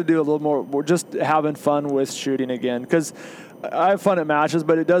I'll try to do a little more. We're just having fun with shooting again because I have fun at matches,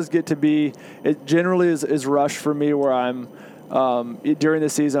 but it does get to be, it generally is rushed for me where I'm, during the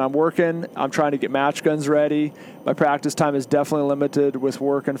season, I'm working. I'm trying to get match guns ready. My practice time is definitely limited with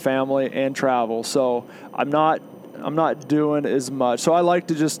work and family and travel. So I'm not doing as much. So I like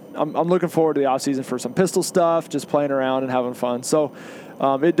to I'm looking forward to the off season for some pistol stuff, just playing around and having fun. So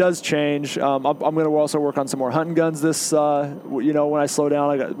it does change. I'm going to also work on some more hunting guns this, when I slow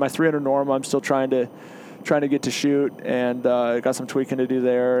down. I got my 300 Norma. I'm still trying to get to shoot, and got some tweaking to do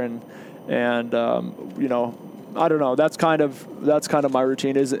there, and I don't know. That's kind of my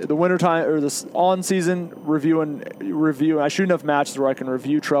routine. Is the wintertime or this on season review. I shoot enough matches where I can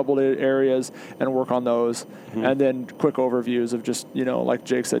review troubled areas and work on those, and then quick overviews of just like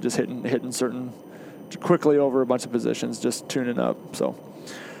Jake said, just hitting certain quickly over a bunch of positions, just tuning up. So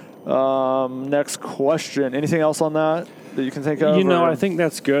next question. Anything else on that you can think of? I think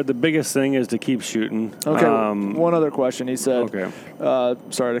that's good. The biggest thing is to keep shooting. Okay. One other question. He said, okay.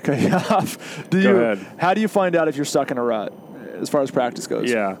 Sorry to cut you off. Go ahead. How do you find out if you're stuck in a rut as far as practice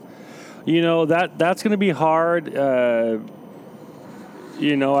goes? Yeah. That's going to be hard. I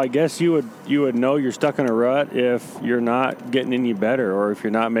guess you would know you're stuck in a rut if you're not getting any better or if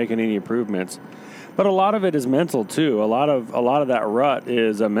you're not making any improvements. But a lot of it is mental too. A lot of that rut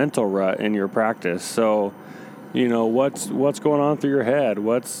is a mental rut in your practice. So, what's going on through your head?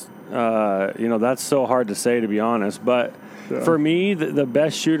 That's so hard to say, to be honest. But for me, the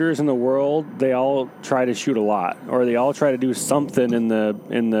best shooters in the world, they all try to shoot a lot, or they all try to do something in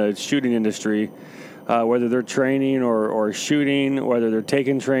the shooting industry, whether they're training or shooting, whether they're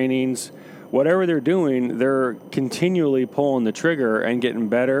taking trainings. Whatever they're doing, they're continually pulling the trigger and getting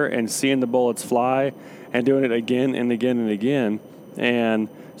better and seeing the bullets fly and doing it again and again and again. And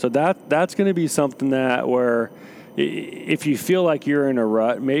so that's going to be something that where if you feel like you're in a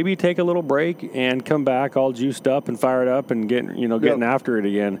rut, maybe take a little break and come back all juiced up and fired up and getting after it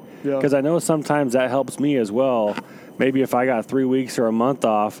again. Because I know sometimes that helps me as well. Maybe if I got 3 weeks or a month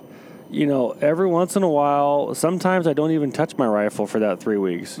off, every once in a while, sometimes I don't even touch my rifle for that 3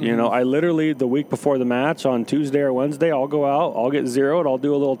 weeks. Mm-hmm. I literally, the week before the match on Tuesday or Wednesday, I'll go out, I'll get zeroed, I'll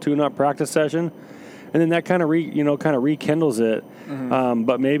do a little tune-up practice session, and then that kind of rekindles it. Mm-hmm.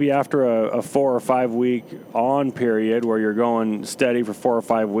 But maybe after a 4 or 5 week on period where you're going steady for 4 or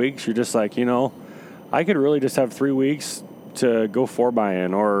 5 weeks, you're just like, I could really just have 3 weeks to go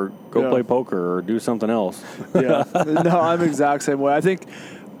 4x or go play poker or do something else. Yeah. No, I'm the exact same way. I think,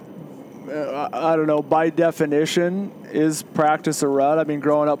 I don't know, by definition, is practice a rut? I mean,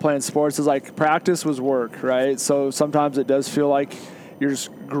 growing up playing sports is like practice was work, right? So sometimes it does feel like you're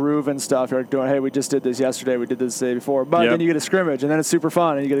just grooving stuff. You're like doing, hey, we just did this yesterday. We did this the day before. But then you get a scrimmage, and then it's super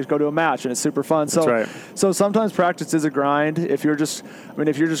fun, and you get to go to a match, and it's super fun. That's right. So sometimes practice is a grind. If you're just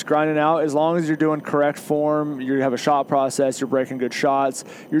grinding out, as long as you're doing correct form, you have a shot process, you're breaking good shots,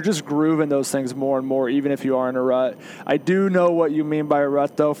 you're just grooving those things more and more, even if you are in a rut. I do know what you mean by a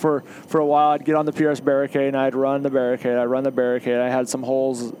rut, though. For a while, I'd get on the PRS barricade, and I'd run the barricade. I had some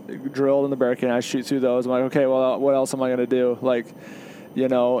holes drilled in the barricade, and I'd shoot through those. I'm like, okay, well, what else am I going to do?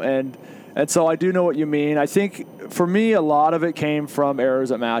 And so I do know what you mean. I think for me, a lot of it came from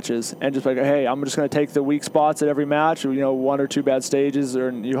errors at matches and just like, hey, I'm just going to take the weak spots at every match, 1 or 2 bad stages,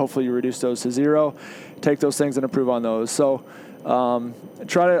 and hopefully you reduce those to 0, take those things and improve on those. So I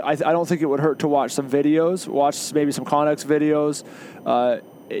don't think it would hurt to watch some videos, watch maybe some Connex videos.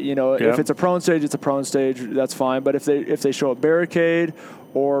 If it's a prone stage, it's a prone stage. That's fine. But if they show a barricade,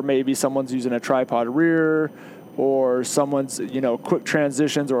 or maybe someone's using a tripod rear, or someone's quick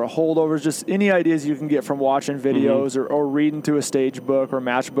transitions or a holdovers, just any ideas you can get from watching videos or reading through a stage book or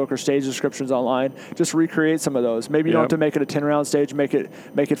match book or stage descriptions online, just recreate some of those. Maybe you don't have to make it a 10-round stage, make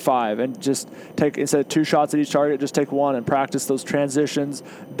it 5, and just take, instead of 2 shots at each target, just take 1 and practice those transitions,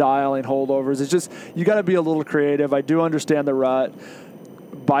 dialing, holdovers. It's just, you got to be a little creative. I do understand the rut.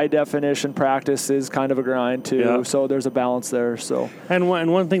 By definition, practice is kind of a grind too, so there's a balance there. So, and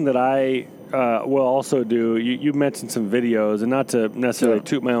one thing that I will also do, you mentioned some videos, and not to necessarily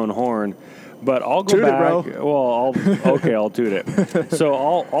toot my own horn, but I'll go back. It, bro. Well, I'll toot it. So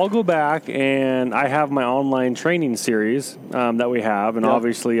I'll go back, and I have my online training series that we have, and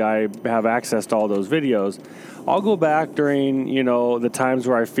obviously I have access to all those videos. I'll go back during, the times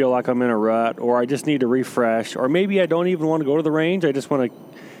where I feel like I'm in a rut, or I just need to refresh, or maybe I don't even want to go to the range. I just want to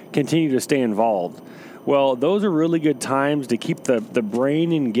continue to stay involved. Well, those are really good times to keep the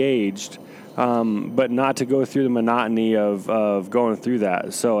brain engaged, but not to go through the monotony of going through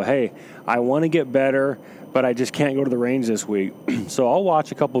that. So, hey, I want to get better, but I just can't go to the range this week. So I'll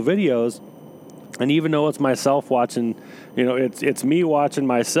watch a couple videos, and even though it's myself watching, it's me watching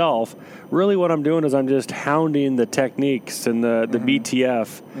myself, really what I'm doing is I'm just hounding the techniques and the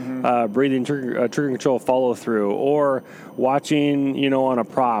BTF, breathing, trigger control, follow through, or watching, on a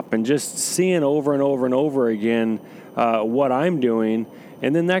prop and just seeing over and over and over again what I'm doing.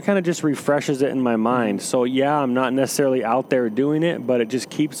 And then that kind of just refreshes it in my mind. So, I'm not necessarily out there doing it, but it just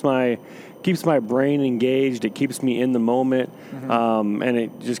keeps my brain engaged. It keeps me in the moment, and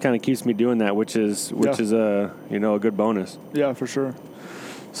it just kind of keeps me doing that, which is a good bonus. Yeah, for sure.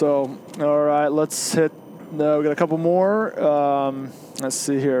 So, all right, let's hit. We got a couple more. Let's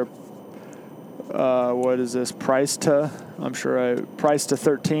see here. What is this? Price to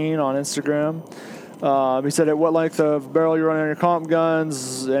 13 on Instagram. He said, at what length of barrel you're running on your comp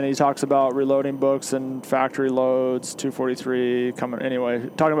guns, and he talks about reloading books and factory loads, 243 coming. Anyway,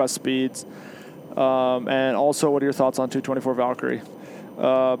 talking about speeds, and also what are your thoughts on 224 Valkyrie?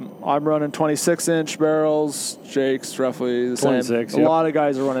 I'm running 26-inch barrels. Jake's roughly the 26, same. A lot of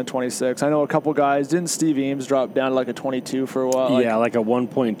guys are running 26. I know a couple guys. Didn't Steve Eames drop down to like a 22 for a while? Like a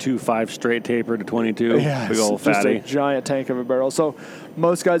 1.25 straight taper to 22. Yeah, big old fatty. Just a giant tank of a barrel. So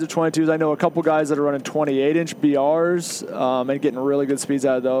most guys are 22s. I know a couple guys that are running 28-inch BRs and getting really good speeds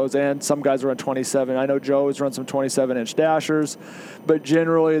out of those. And some guys are running 27. I know Joe has run some 27-inch dashers. But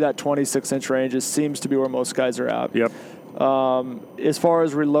generally that 26-inch range seems to be where most guys are at. Yep. As far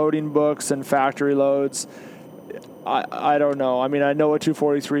as reloading books and factory loads, I don't know. I mean, I know a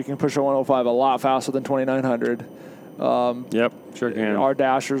 243 can push a 105 a lot faster than 2900. Yep, sure can. Our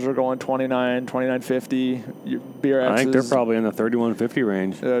dashers are going 29, 2950. BRXs, I think they're probably in the 3150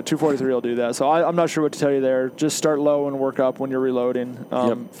 range. 243 will do that. So I'm not sure what to tell you there. Just start low and work up when you're reloading.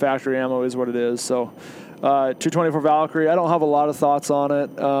 Factory ammo is what it is. So 224 Valkyrie, I don't have a lot of thoughts on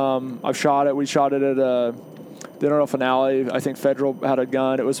it. I've shot it. We shot it at the Internal Finale. I think Federal had a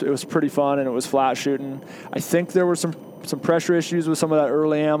gun. It was pretty fun, and it was flat shooting. I think there were some pressure issues with some of that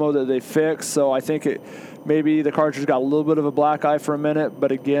early ammo that they fixed, so I think maybe the cartridge got a little bit of a black eye for a minute,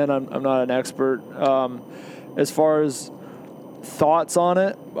 but again, I'm not an expert. As far as thoughts on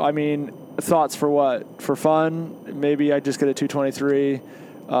it, I mean, thoughts for what? For fun? Maybe I just get a 223.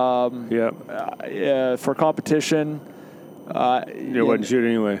 For competition. You wouldn't shoot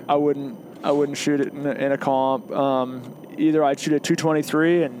anyway. I wouldn't shoot it in a comp. Either I'd shoot a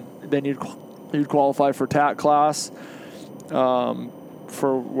 223 and then you'd qualify for TAC class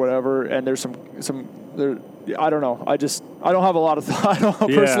for whatever. And there's I don't know. I don't have a lot of I don't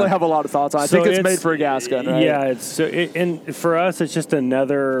personally have a lot of thoughts on it. I think it's made for a gas gun, right? Yeah, and for us it's just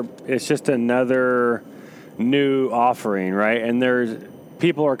another new offering, right? And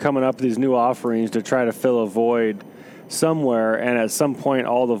people are coming up with these new offerings to try to fill a void somewhere, and at some point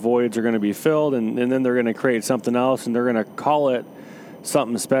all the voids are going to be filled, and then they're going to create something else, and they're going to call it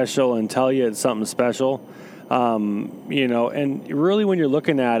something special and tell you it's something special. And really when you're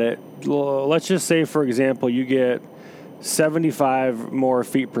looking at it, let's just say, for example, you get 75 more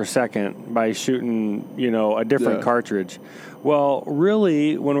feet per second by shooting, a different cartridge. Well,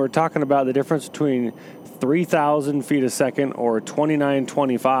 really, when we're talking about the difference between 3,000 feet a second or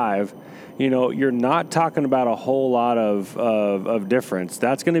 2925, you're not talking about a whole lot of difference.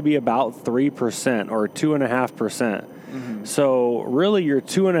 That's going to be about 3% or 2.5%. So really, you're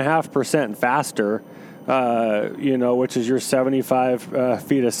 2.5% faster. Which is your 75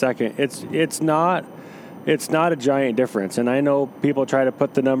 feet a second. It's not a giant difference. And I know people try to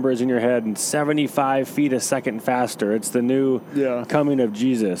put the numbers in your head, and 75 feet a second faster. It's the new coming of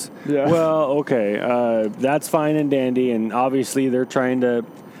Jesus. Yeah. Well, okay, that's fine and dandy, and obviously they're trying to,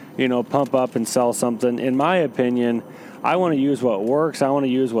 pump up and sell something. In my opinion, I want to use what works. I want to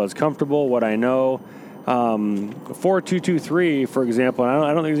use what's comfortable, what I know. For 223, for example,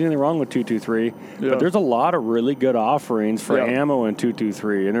 I don't think there's anything wrong with 223, but there's a lot of really good offerings for ammo in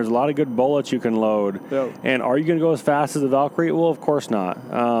 223, and there's a lot of good bullets you can load. And are you going to go as fast as the Valkyrie? Well, of course not.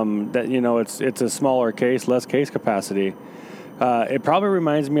 It's a smaller case, less case capacity. It probably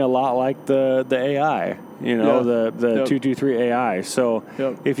reminds me a lot like the AI, the 223 AI. So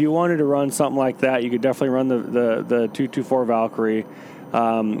if you wanted to run something like that, you could definitely run the 224 Valkyrie.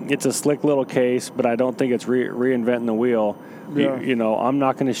 It's a slick little case, but I don't think it's reinventing the wheel. I'm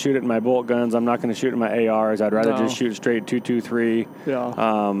not going to shoot it in my bolt guns. I'm not going to shoot it in my ARs. I'd rather just shoot straight 223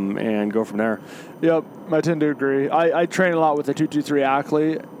 and go from there. Yep, I tend to agree. I train a lot with the 223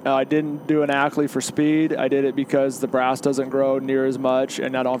 Ackley. I didn't do an Ackley for speed. I did it because the brass doesn't grow near as much,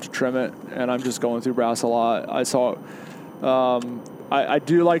 and I don't have to trim it, and I'm just going through brass a lot. I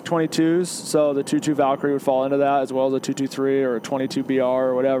do like 22s, so the 22 Valkyrie would fall into that, as well as a 223 or a 22 BR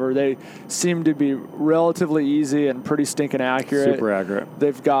or whatever. They seem to be relatively easy and pretty stinking accurate. Super accurate.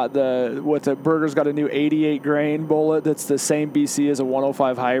 They've got Berger's got a new 88 grain bullet that's the same BC as a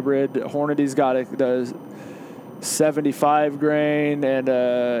 105 hybrid. Hornady's got the 75 grain and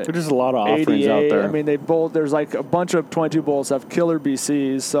there's just a lot of offerings out there. I mean, there's like a bunch of 22 bullets that have killer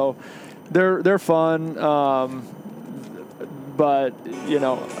BCs, so they're fun. But,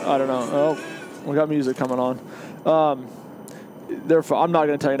 I don't know. Oh, we got music coming on. I'm not going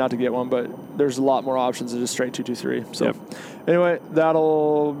to tell you not to get one, but there's a lot more options than just straight 223. So, Anyway,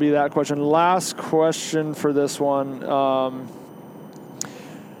 that'll be that question. Last question for this one.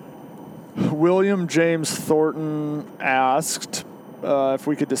 William James Thornton asked if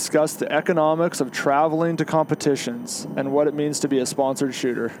we could discuss the economics of traveling to competitions and what it means to be a sponsored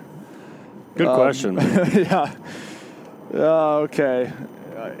shooter. Good question. Yeah. Okay.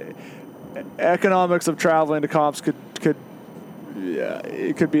 Economics of traveling to comps it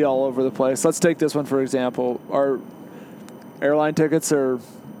could be all over the place. Let's take this one for example. Our airline tickets are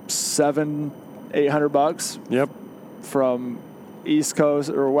 $700-800. Yep. From East Coast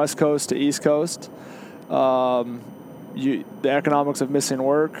or West Coast to East Coast. The economics of missing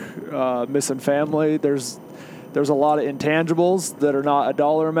work, missing family. There's a lot of intangibles that are not a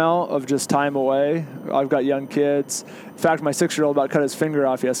dollar amount of just time away. I've got young kids. In fact, my 6-year-old about cut his finger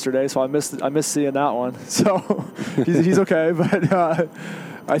off yesterday, so I missed seeing that one. So he's okay, but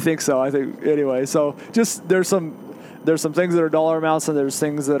I think so. Anyway. So just there's some things that are dollar amounts, and there's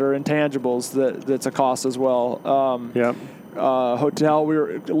things that are intangibles that's a cost as well. Hotel.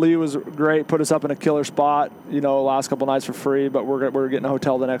 Lee was great. Put us up in a killer spot. Last couple nights for free, but we're getting a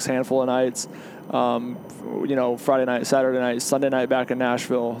hotel the next handful of nights. Friday night, Saturday night, Sunday night back in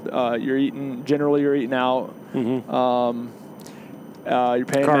Nashville. You're eating out. Mm-hmm. You're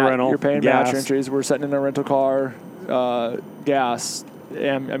paying rental, you're paying gas. match entries. We're sitting in a rental car, gas.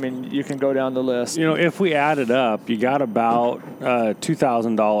 And I mean, you can go down the list. If we add it up, you got about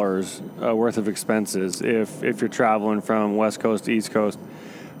 $2,000 worth of expenses if you're traveling from West Coast to East Coast.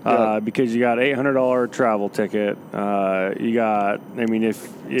 Because you got $800 travel ticket. You got, if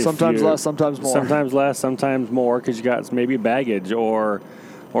sometimes less, sometimes more. Sometimes less, sometimes more, because you got maybe baggage or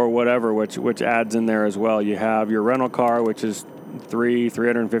whatever, which adds in there as well. You have your rental car, which is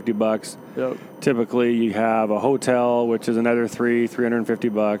 $350. Yep. Typically, you have a hotel, which is another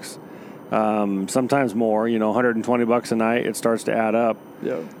 $350. Sometimes more, $120 a night. It starts to add up.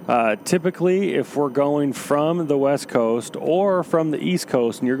 Yep. Typically, if we're going from the West Coast or from the East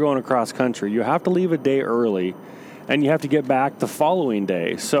Coast and you're going across country, you have to leave a day early, and you have to get back the following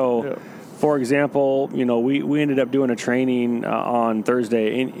day. So, for example, we ended up doing a training on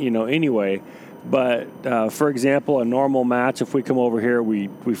Thursday, anyway. But for example, a normal match, if we come over here, we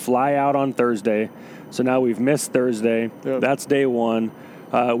fly out on Thursday. So now we've missed Thursday. Yep. That's day one.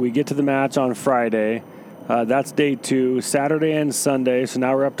 We get to the match on Friday. That's day 2, Saturday and Sunday. So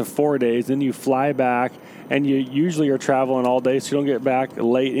now we're up to 4 days. Then you fly back, and you usually are traveling all day, so you don't get back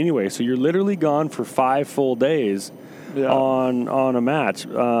late anyway. So you're literally gone for 5 full days on a match.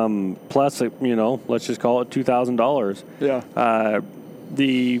 Plus, let's just call it $2,000. Yeah.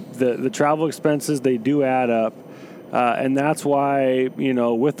 The travel expenses, they do add up. And that's why,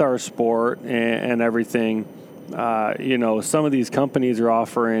 with our sport and everything, some of these companies are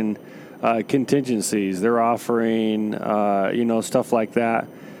offering contingencies. They're offering, stuff like that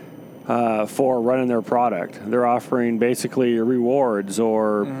for running their product. They're offering basically rewards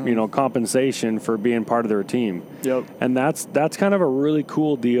or, compensation for being part of their team. Yep. And that's kind of a really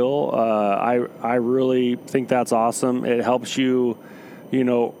cool deal. I really think that's awesome. It helps you,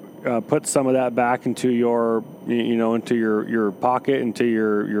 put some of that back into your, into your pocket, into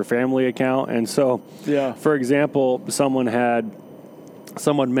your family account. And so, for example, someone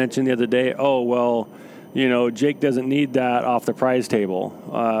mentioned the other day, oh, well, Jake doesn't need that off the prize table,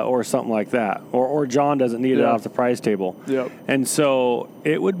 or something like that, or John doesn't need it off the prize table. Yep. And so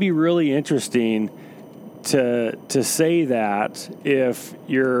it would be really interesting to say that if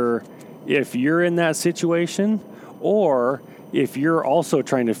you're in that situation, or if you're also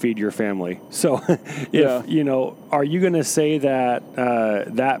trying to feed your family. So are you going to say that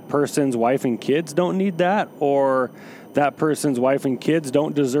that person's wife and kids don't need that, or that person's wife and kids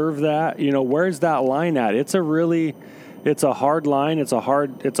don't deserve that? Where's that line at? It's a hard line. It's a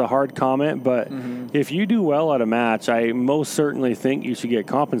hard comment, but if you do well at a match, I most certainly think you should get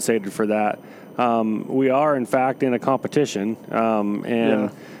compensated for that. We are, in fact, in a competition,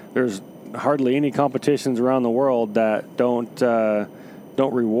 and there's hardly any competitions around the world that don't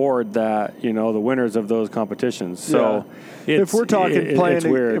reward that, the winners of those competitions. So if we're talking it's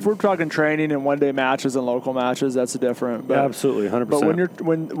weird. If we're talking training and one-day matches and local matches, that's different. But, absolutely, 100%. But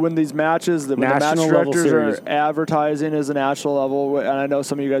when these matches, when the match directors are advertising as a national level, and I know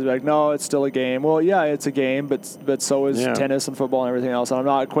some of you guys are like, no, it's still a game. Well, yeah, it's a game, but so is tennis and football and everything else. And I'm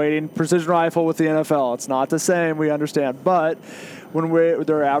not equating precision rifle with the NFL. It's not the same. We understand, but when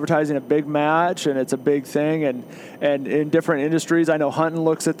they're advertising a big match and it's a big thing, and in different industries, I know hunting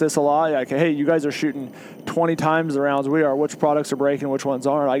looks at this a lot. Like, hey, you guys are shooting 20 times the rounds we are. Which products are breaking, which ones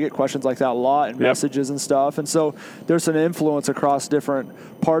aren't? I get questions like that a lot, and messages and stuff. And so there's an influence across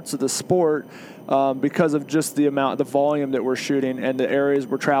different parts of the sport because of just the volume that we're shooting and the areas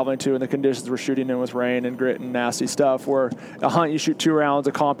we're traveling to and the conditions we're shooting in with rain and grit and nasty stuff. Where a hunt, you shoot 2 rounds,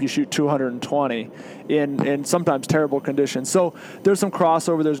 a comp, you shoot 220 in sometimes terrible conditions. So there's some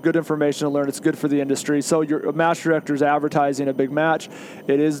crossover. There's good information to learn. It's good for the industry. So your match director's advertising a big match.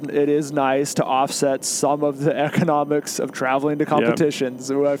 It is nice to offset some of the economics of traveling to competitions.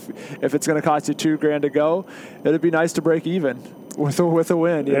 So if it's going to cost you $2,000 to go, it'd be nice to break even with a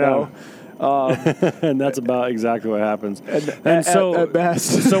win. You know. And that's about exactly what happens. And so at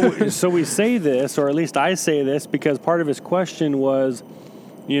best. so we say this, or at least I say this, because part of his question was,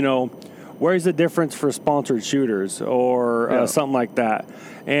 where's the difference for sponsored shooters or something like that?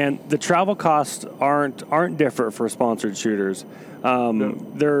 And the travel costs aren't different for sponsored shooters.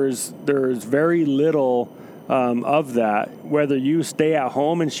 There's very little of that, whether you stay at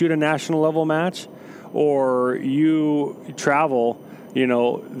home and shoot a national level match or you travel.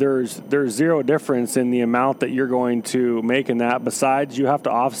 There's zero difference in the amount that you're going to make in that. Besides, you have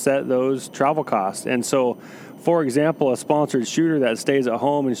to offset those travel costs. And so, for example, a sponsored shooter that stays at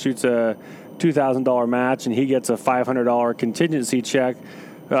home and shoots a $2,000 match and he gets a $500 contingency check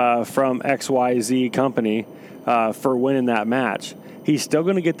from XYZ company for winning that match. He's still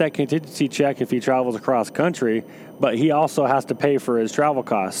going to get that contingency check if he travels across country, but he also has to pay for his travel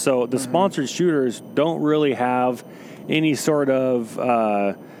costs. So the sponsored shooters don't really have any sort of,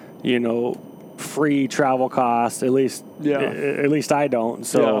 free travel costs. At least I don't.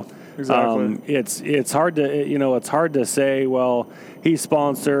 So exactly. It's hard to it's hard to say. Well, he's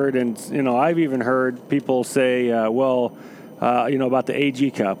sponsored, and I've even heard people say, about the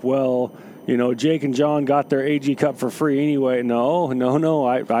AG Cup. Well, Jake and John got their AG Cup for free anyway. No.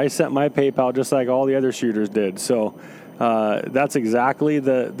 I sent my PayPal just like all the other shooters did. So that's exactly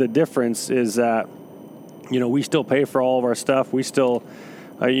the difference is that. We still pay for all of our stuff. We still,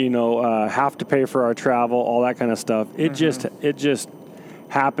 have to pay for our travel, all that kind of stuff. It just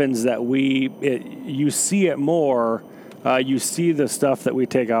happens that you see it more. You see the stuff that we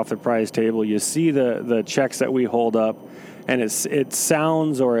take off the prize table. You see the checks that we hold up, and it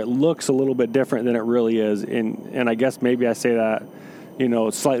sounds or it looks a little bit different than it really is. And I guess maybe I say that,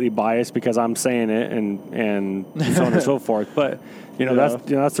 slightly biased because I'm saying it and so on and so forth. But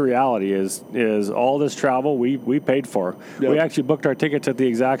that's the reality is all this travel we paid for. Yep. We actually booked our tickets at the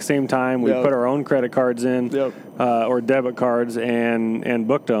exact same time. We put our own credit cards in or debit cards and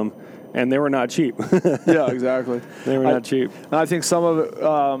booked them, and they were not cheap. Yeah, exactly. They were not cheap. I think some of it.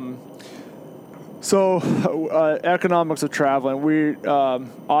 So, economics of traveling. We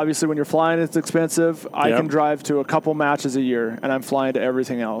obviously, when you're flying, it's expensive. I can drive to a couple matches a year, and I'm flying to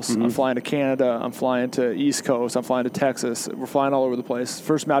everything else. I'm flying to Canada. I'm flying to East Coast. I'm flying to Texas. We're flying all over the place.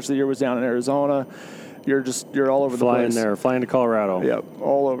 First match of the year was down in Arizona. You're all over the place. Flying to Colorado. Yep,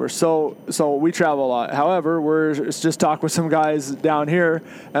 all over. So we travel a lot. However, we're just talking with some guys down here,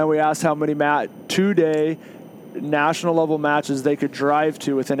 and we asked how many 2-day national level matches they could drive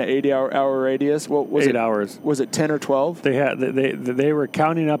to within an 8-hour radius. What was 8 hours? Was it 10 or 12? They were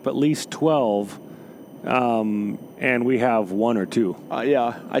counting up at least 12, and we have 1 or 2.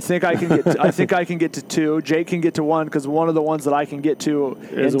 Yeah, I think I can get to 2. Jake can get to 1 because one of the ones that I can get to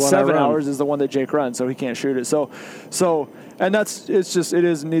in 7 hours is the one that Jake runs, so he can't shoot it. So and it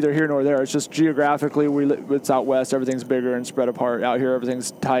is neither here nor there. It's just geographically it's out west. Everything's bigger and spread apart. Out here, everything's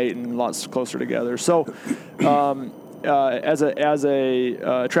tight and lots closer together. So, as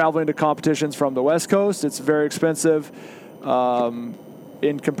a traveling to competitions from the West Coast, it's very expensive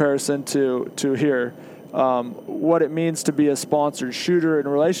in comparison to here. What it means to be a sponsored shooter in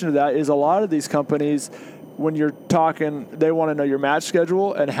relation to that is a lot of these companies, when you're talking, they want to know your match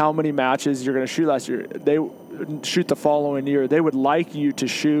schedule and how many matches you're going to shoot last year. They shoot the following year. They would like you to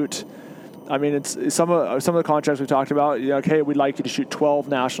shoot. I mean, it's some of the contracts we talked about. Okay, we'd like you to shoot 12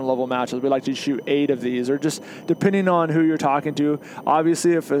 national level matches. We'd like you to shoot 8 of these, or just depending on who you're talking to.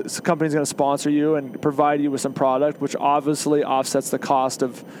 Obviously, if a company's going to sponsor you and provide you with some product, which obviously offsets the cost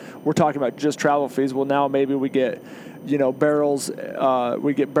of, we're talking about just travel fees. Well, now maybe we get barrels.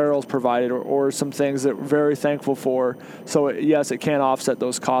 We get barrels provided, or some things that we're very thankful for. So yes, it can offset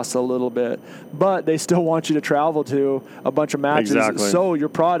those costs a little bit, but they still want you to travel to a bunch of matches. Exactly. So your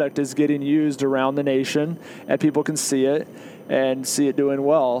product is getting used around the nation, and people can see it and see it doing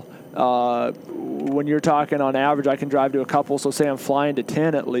well. When you're talking on average, I can drive to a couple. So say I'm flying to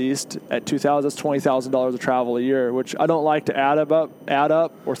 10 at least at $2,000. That's $20,000 of travel a year, which I don't like to add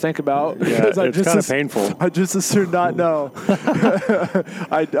up or think think about. Yeah, it's kind of painful. I just as soon not know.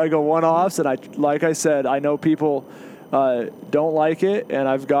 I go one-offs, and like I said, I know people don't like it, and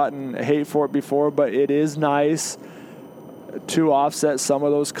I've gotten hate for it before, but it is nice to offset some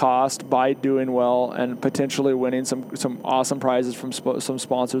of those costs by doing well and potentially winning some awesome prizes from some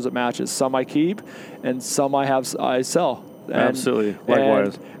sponsors at matches. Some I keep, and some I sell. Absolutely,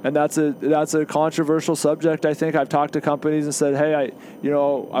 likewise. And that's a controversial subject. I think I've talked to companies and said, "Hey,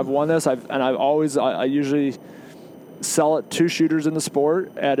 I've won this. I usually sell it to shooters in the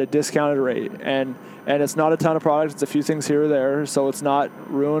sport at a discounted rate, and it's not a ton of products. It's a few things here or there, so it's not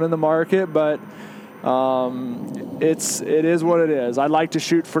ruining the market, but." It is what it is. I'd like to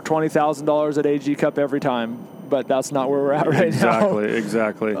shoot for $20,000 at AG Cup every time, but that's not where we're at right now.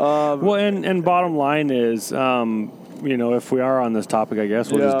 Exactly. Well, and bottom line is, if we are on this topic, I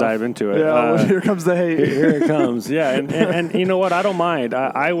guess we'll just dive into it. Yeah, here comes the hate. Here it comes. Yeah, and you know what? I don't mind.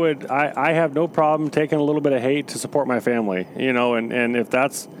 I have no problem taking a little bit of hate to support my family. And if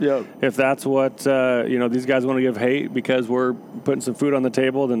that's what these guys want to give hate because we're putting some food on the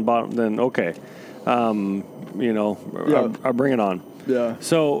table, then okay. I'll bring it on. Yeah.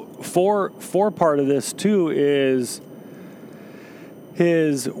 So for part of this too is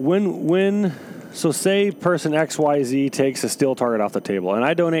when so say person XYZ takes a steel target off the table, and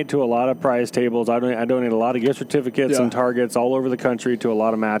I donate to a lot of prize tables. I donate a lot of gift certificates and targets all over the country to a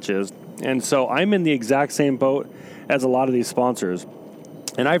lot of matches, and so I'm in the exact same boat as a lot of these sponsors.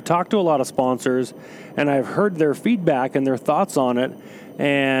 And I've talked to a lot of sponsors, and I've heard their feedback and their thoughts on it.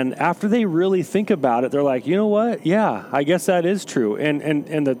 And after they really think about it, they're like, you know what? Yeah, I guess that is true. And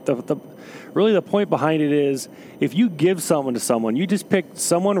the point behind it is, if you give something to someone, you just pick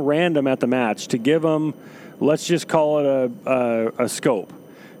someone random at the match to give them, let's just call it a scope.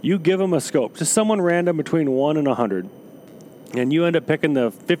 You give them a scope, just someone random between 1 and 100, and you end up picking the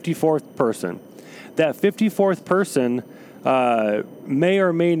 54th person. That 54th person may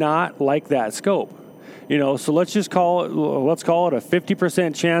or may not like that scope. So let's call it a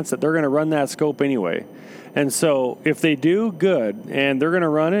 50% chance that they're going to run that scope anyway. And so if they do, good, and they're going to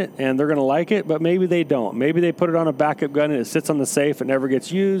run it and they're going to like it, but maybe they don't. Maybe they put it on a backup gun and it sits on the safe and never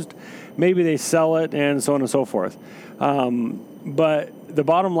gets used. Maybe they sell it and so on and so forth. But the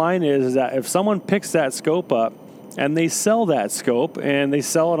bottom line is that if someone picks that scope up and they sell that scope and they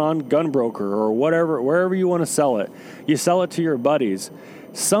sell it on Gunbroker or whatever, wherever you want to sell it, you sell it to your buddies.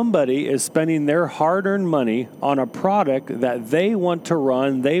 Somebody is spending their hard-earned money on a product that they want to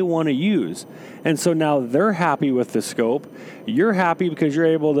run, they want to use. And so now they're happy with the scope. You're happy because you're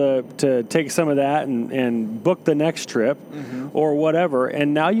able to take some of that and book the next trip or whatever.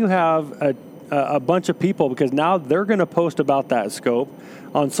 And now you have a bunch of people, because now they're going to post about that scope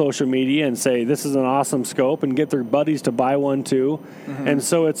on social media and say this is an awesome scope and get their buddies to buy one too. And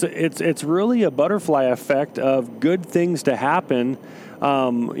so it's really a butterfly effect of good things to happen,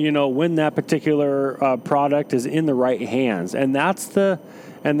 when that particular product is in the right hands. And that's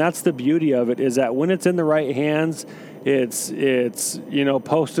the beauty of it, is that when it's in the right hands, it's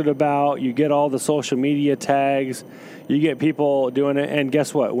posted about, you get all the social media tags, you get people doing it. And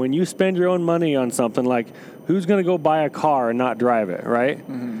guess what? When you spend your own money on something, like, who's going to go buy a car and not drive it, right?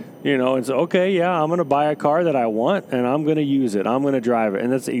 And so, okay, yeah, I'm going to buy a car that I want and I'm going to use it. I'm going to drive it.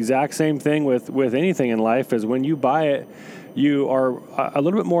 And that's the exact same thing with anything in life, is when you buy it, you are a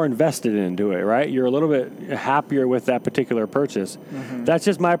little bit more invested into it, right? You're a little bit happier with that particular purchase. That's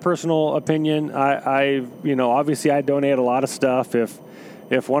just my personal opinion. I obviously I donate a lot of stuff.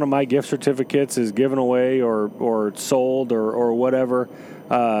 If one of my gift certificates is given away or sold or whatever,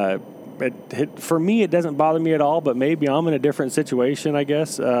 for me, it doesn't bother me at all, but maybe I'm in a different situation, I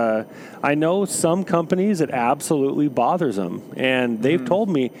guess. I know some companies, it absolutely bothers them, and they've told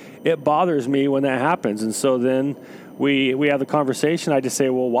me it bothers me when that happens. And so then we have the conversation. I just say,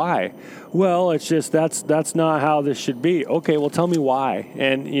 well, why? Well, it's just that's not how this should be. Okay, well, tell me why.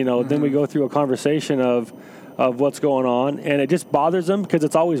 And then we go through a conversation of what's going on, and it just bothers them because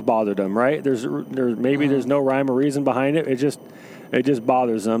it's always bothered them, right? There's no rhyme or reason behind it. It just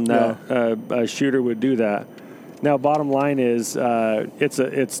bothers them that a shooter would do that. Now, bottom line is,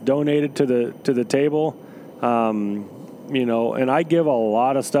 it's donated to the table, and I give a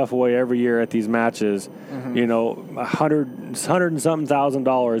lot of stuff away every year at these matches. $100 and something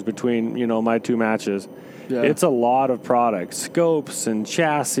 $1,000 between my two matches. Yeah. It's a lot of products, scopes and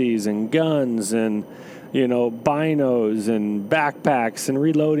chassis and guns and binos and backpacks and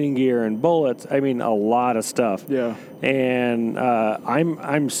reloading gear and bullets. I mean, a lot of stuff. Yeah. And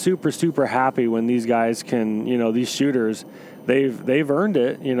I'm super, super happy when these guys can, these shooters, they've earned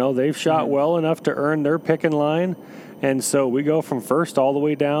it. They've shot well enough to earn their pick in line. And so we go from first all the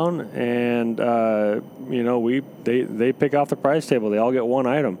way down, and they pick off the prize table. They all get one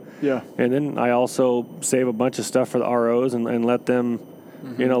item. Yeah. And then I also save a bunch of stuff for the ROs and let them,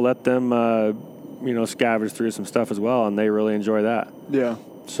 scavenge through some stuff as well, and they really enjoy that. Yeah.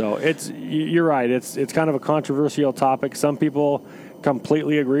 So you're right. It's kind of a controversial topic. Some people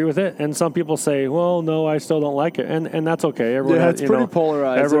completely agree with it, and some people say, well, no, I still don't like it, and that's okay. Everyone it's pretty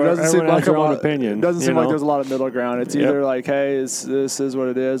polarized. Everyone has their own opinion. It doesn't seem like there's a lot of middle ground. It's either like, hey, this is what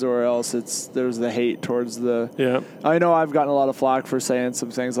it is, or else there's the hate towards the. Yeah. I know I've gotten a lot of flack for saying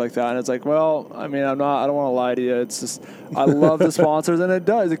some things like that, and it's like, well, I mean, I don't want to lie to you. It's just I love the sponsors, and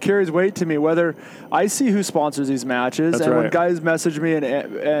it carries weight to me whether I see who sponsors these matches, that's and right. When guys message me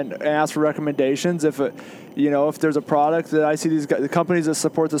and ask for recommendations, if there's a product that I see the companies that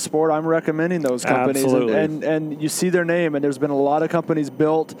support the sport, I'm recommending those companies. Absolutely. And you see their name, and there's been a lot of companies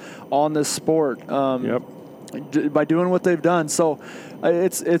built on this sport by doing what they've done. So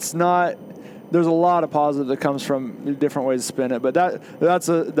it's not. There's a lot of positive that comes from different ways to spin it, but that's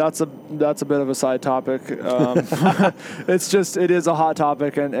a bit of a side topic. It is a hot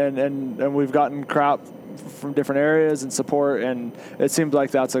topic, and we've gotten crap from different areas and support, and it seems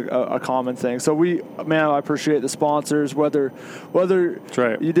like that's a common thing. So I appreciate the sponsors, whether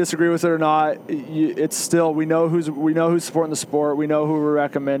right. You disagree with it or not. It's still we know who's supporting the sport. We know who we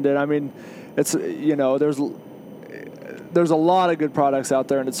recommended. I mean, it's there's a lot of good products out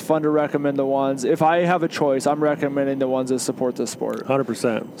there, and it's fun to recommend the ones. If I have a choice, I'm recommending the ones that support the sport.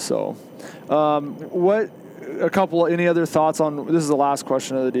 100%. So, any other thoughts on, this is the last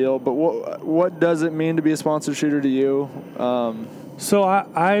question of the deal, but what does it mean to be a sponsored shooter to you? So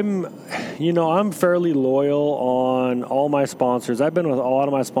I'm fairly loyal on all my sponsors. I've been with a lot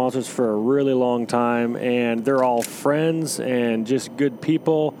of my sponsors for a really long time, and they're all friends and just good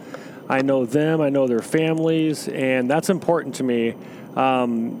people. I know them, I know their families, and that's important to me.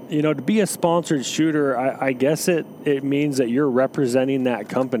 To be a sponsored shooter, I guess it means that you're representing that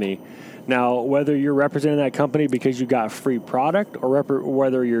company. Now, whether you're representing that company because you got free product, or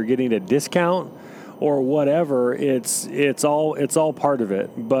whether you're getting a discount or whatever, it's all part of it.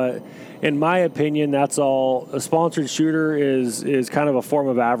 But in my opinion, that's all. A sponsored shooter is kind of a form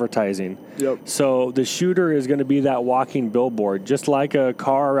of advertising. Yep. So the shooter is going to be that walking billboard, just like a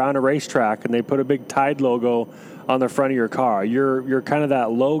car around a racetrack, and they put a big Tide logo on the front of your car. You're kind of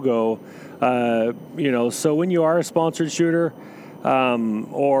that logo, So when you are a sponsored shooter,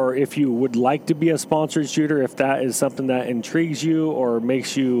 or if you would like to be a sponsored shooter, if that is something that intrigues you or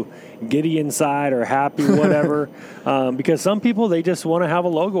makes you giddy inside or happy, whatever, because some people, they just want to have a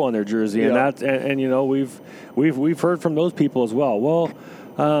logo on their jersey, and we've heard from those people as well. Well,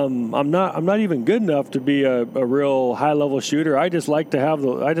 I'm not even good enough to be a real high level shooter. I just like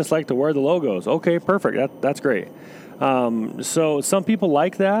to wear the logos. Okay, perfect. That's great. So some people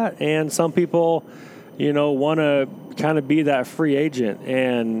like that, and some people, want to kind of be that free agent.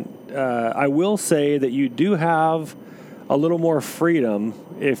 And I will say that you do have a little more freedom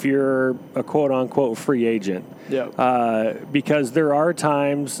if you're a quote-unquote free agent. Yeah. Because there are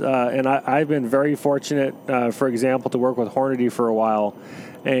times, and I've been very fortunate, for example, to work with Hornady for a while,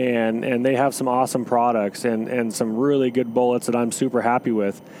 and they have some awesome products and some really good bullets that I'm super happy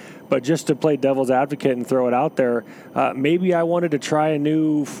with. But just to play devil's advocate and throw it out there, maybe I wanted to try a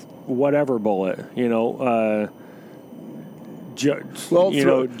new whatever bullet, Joe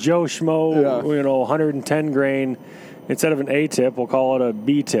Schmo, 110 grain. Instead of an A tip, we'll call it a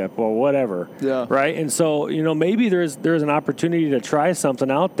B tip or whatever. Yeah. Right. And so, maybe there's an opportunity to try something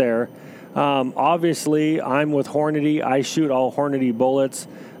out there. Obviously, I'm with Hornady. I shoot all Hornady bullets.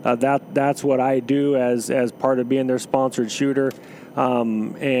 That's what I do as part of being their sponsored shooter.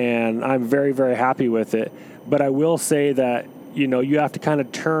 And I'm very, very happy with it. But I will say that, you have to kind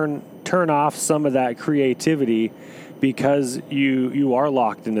of turn off some of that creativity because you are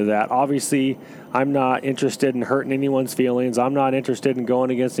locked into that. Obviously, I'm not interested in hurting anyone's feelings. I'm not interested in going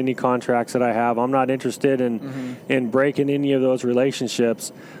against any contracts that I have. I'm not interested in breaking any of those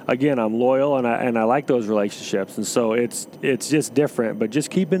relationships. Again, I'm loyal and I like those relationships, and so it's just different. But just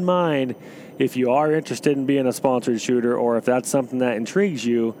keep in mind, if you are interested in being a sponsored shooter, or if that's something that intrigues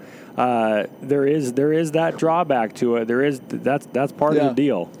you, there is that drawback to it. That's part of the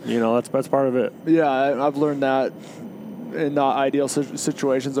deal. That's part of it. Yeah, I've learned that in not ideal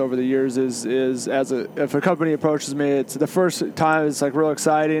situations over the years is if a company approaches me, it's the first time it's like real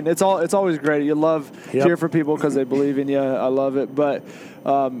exciting. It's always great. You love to hear from people because they believe in you. I love it, but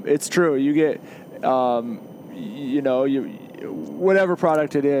it's true. You get whatever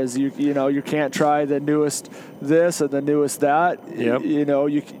product it is, you can't try the newest this or the newest that. Yep.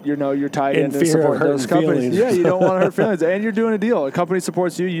 You're tied in into supporting those companies. Feelings. Yeah, you don't want to hurt feelings, and you're doing a deal. A company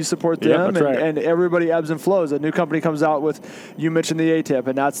supports you, you support them, and everybody ebbs and flows. A new company comes out with, you mentioned the A-tip,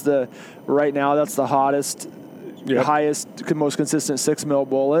 and that's right now that's the hottest, highest, most consistent 6mm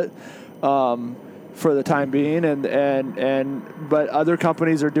bullet. For the time being, but other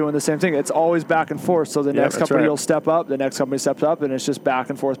companies are doing the same thing. It's always back and forth. So the next company will step up, the next company steps up, and it's just back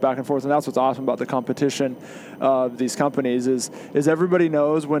and forth, and that's what's awesome about the competition of these companies is everybody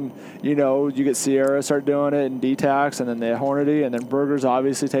knows when you get Sierra start doing it and DTACs, and then the Hornady, and then Berger's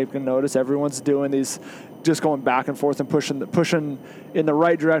obviously taking notice. Everyone's doing these, just going back and forth and pushing in the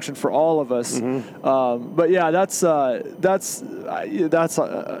right direction for all of us. Mm-hmm. But yeah, that's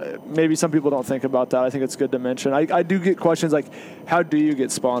maybe some people don't think about that. I think it's good to mention. I do get questions like, how do you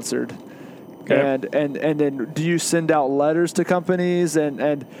get sponsored? Okay. And then do you send out letters to companies?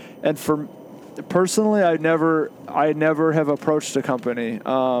 And for personally, I never have approached a company.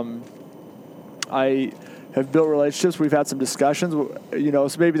 I have built relationships. We've had some discussions, so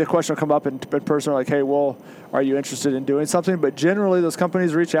maybe the question will come up in person, like, hey, well, are you interested in doing something? But generally, those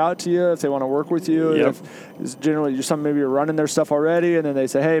companies reach out to you if they want to work with you. Yep. If it's generally maybe you're running their stuff already, and then they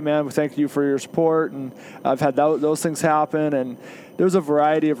say, hey, man, thank you for your support. And I've had those things happen, and there's a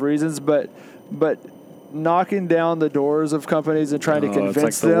variety of reasons, but knocking down the doors of companies and trying to convince them.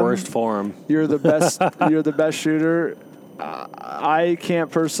 It's like the worst form. You're the best. You're the best shooter. I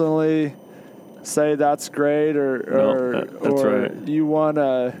can't personally say that's great, or right. You want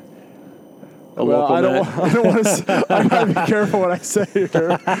to. Well, I don't want to. I gotta be careful what I say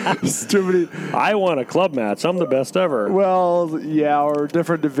here. I want a club match. I'm the best ever. Well, yeah, or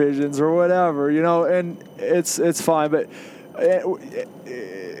different divisions or whatever, and it's fine. But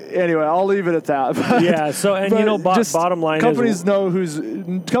anyway, I'll leave it at that. Yeah. So, and bottom line companies know who's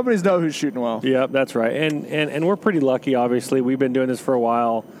shooting well. Yeah, that's right. And we're pretty lucky. Obviously, we've been doing this for a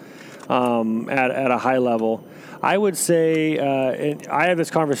while. At a high level, I would say, and I have this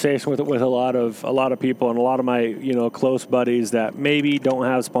conversation with a lot of people and a lot of my close buddies that maybe don't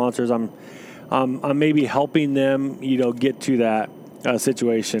have sponsors. I'm maybe helping them get to that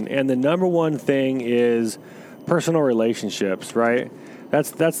situation. And the number one thing is personal relationships, right?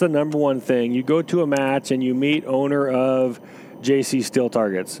 That's the number one thing. You go to a match and you meet owner of JC Steel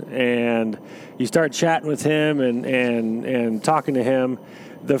Targets, and you start chatting with him and talking to him.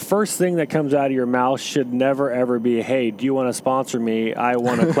 The first thing that comes out of your mouth should never, ever be, hey, do you want to sponsor me? I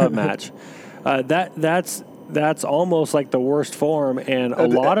want a club match. That's almost like the worst form, and a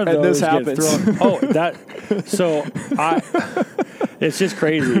lot of those get thrown. It's just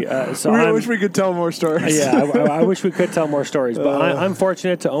crazy. I wish we could tell more stories. Yeah, I wish we could tell more stories. But I'm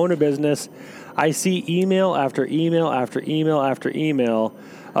fortunate to own a business. I see email after email after email after email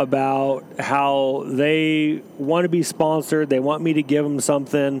about how they want to be sponsored. They want me to give them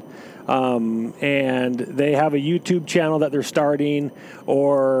something. And they have a YouTube channel that they're starting,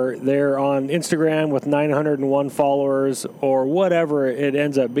 or they're on Instagram with 901 followers, or whatever it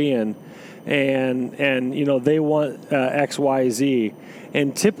ends up being. And you know, they want XYZ.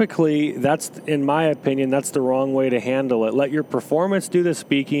 And typically, that's, in my opinion, that's the wrong way to handle it. Let your performance do the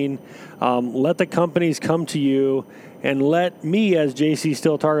speaking. Let the companies come to you, and let me, as JC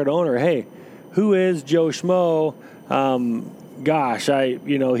Steel Target owner, hey, who is Joe Schmo? Gosh,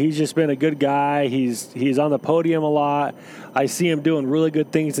 he's just been a good guy. He's on the podium a lot. I see him doing really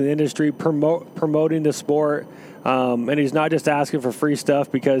good things in the industry, promoting the sport, and he's not just asking for free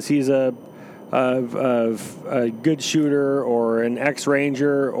stuff because he's a good shooter or an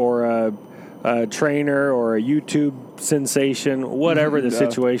ex-Ranger or a trainer or a YouTube sensation, whatever the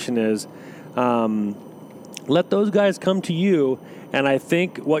situation is. Let those guys come to you, and I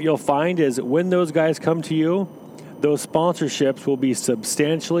think what you'll find is when those guys come to you, those sponsorships will be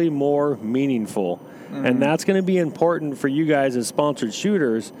substantially more meaningful. Mm-hmm. And that's going to be important for you guys as sponsored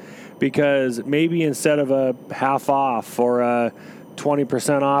shooters, because maybe instead of a half off or a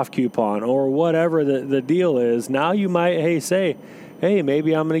 20% off coupon or whatever the deal is, now you might say, hey,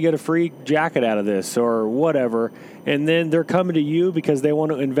 maybe I'm going to get a free jacket out of this or whatever. And then they're coming to you because they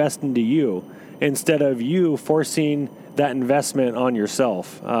want to invest into you instead of you forcing that investment on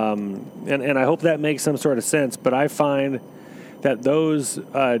yourself. And I hope that makes some sort of sense. But I find that those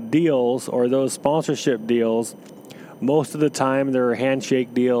deals or those sponsorship deals, most of the time they're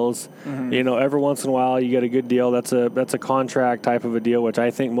handshake deals. Mm-hmm. You know, every once in a while you get a good deal. That's a contract type of a deal, which I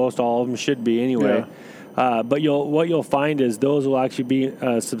think most all of them should be anyway. Yeah. But what you'll find is those will actually be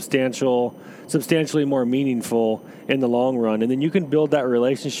substantially more meaningful in the long run. And then you can build that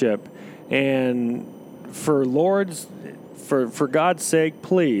relationship. And for God's sake,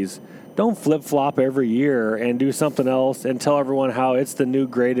 please don't flip-flop every year and do something else and tell everyone how it's the new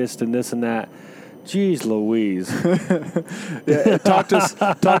greatest and this and that. Jeez Louise. Yeah, talk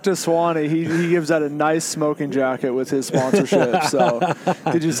to Swanee. He gives out a nice smoking jacket with his sponsorship. So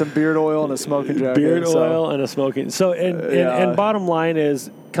did you some beard oil and a smoking jacket. Beard oil and a smoking. So and bottom line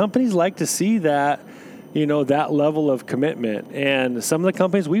is companies like to see that, that level of commitment. And some of the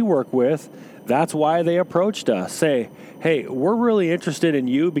companies we work with, that's why they approached us. Say, hey, we're really interested in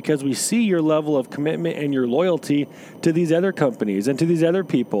you because we see your level of commitment and your loyalty to these other companies and to these other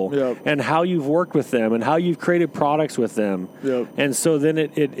people. Yep. And how you've worked with them and how you've created products with them. Yep. And so then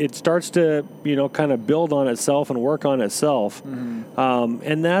it starts to, kind of build on itself and work on itself. Mm-hmm.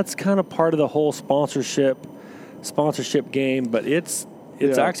 And that's kind of part of the whole sponsorship game, but it's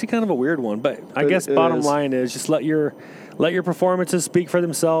actually kind of a weird one. But I guess bottom line is just let your performances speak for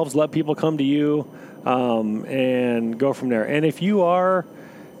themselves. Let people come to you, and go from there. And if you are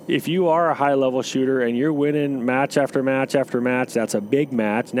a high level shooter and you're winning match after match after match, that's a big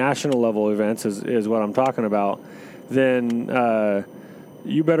match. National level events is what I'm talking about. Then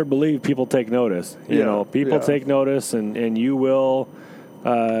you better believe people take notice. People take notice, and you will,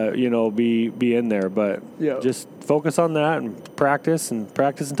 be in there. But just focus on that and practice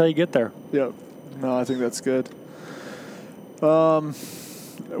until you get there. Yep. No, I think that's good.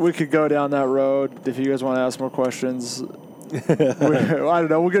 We could go down that road if you guys want to ask more questions. I don't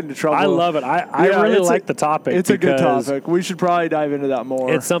know. We'll get into trouble. I love it. I really like the topic. It's a good topic. We should probably dive into that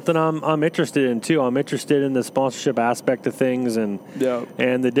more. It's something I'm interested in too. I'm interested in the sponsorship aspect of things and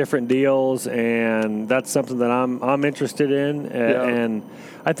the different deals, and that's something that I'm interested in. And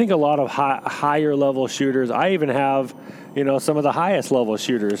I think a lot of higher level shooters. I even have some of the highest level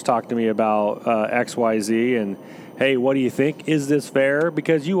shooters talk to me about XYZ and. Hey, what do you think? Is this fair?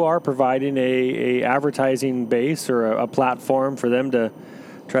 Because you are providing a advertising base or a platform for them to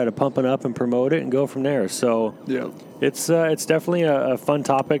try to pump it up and promote it and go from there. So it's definitely a fun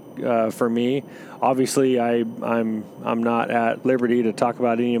topic for me. Obviously, I'm not at liberty to talk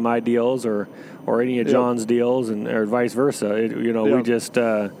about any of my deals or any of John's deals or vice versa. We just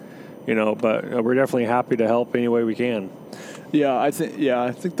but we're definitely happy to help any way we can. I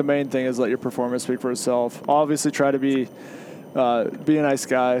think the main thing is let your performance speak for itself. Obviously, try to be a nice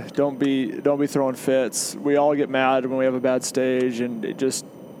guy. Don't be throwing fits. We all get mad when we have a bad stage, and just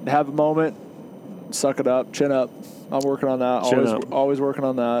have a moment, suck it up, chin up. I'm working on that. Always working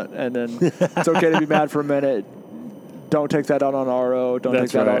on that. And then it's okay to be mad for a minute. Don't take that out on RO. Don't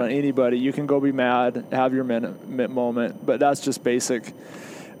take that out on anybody. You can go be mad, have your moment, but that's just basic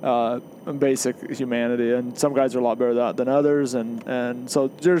basic humanity, and some guys are a lot better at that than others, and so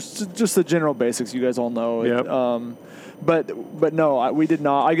there's just the general basics you guys all know. Yep. But no, we did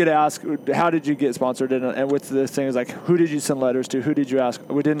not. I get asked, how did you get sponsored? And with the thing is like, who did you send letters to? Who did you ask?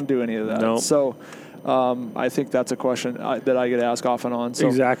 We didn't do any of that. Nope. So I think that's a question that I get asked off and on. So.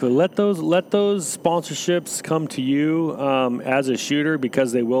 Exactly. Let those sponsorships come to you as a shooter,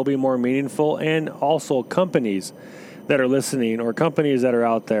 because they will be more meaningful, and also companies that are listening or companies that are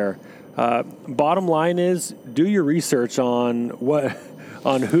out there. Bottom line is, do your research on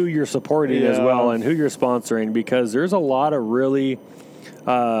who you're supporting as well, and who you're sponsoring, because there's a lot of really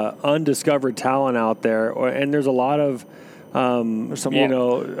undiscovered talent out there, and there's a lot of there's some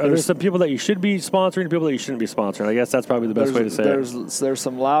people that you should be sponsoring, people that you shouldn't be sponsoring. I guess that's probably the best way to say it. There's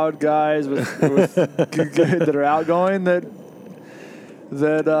some loud guys with that are outgoing that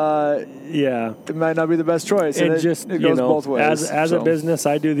it might not be the best choice, and it goes both ways. As a business,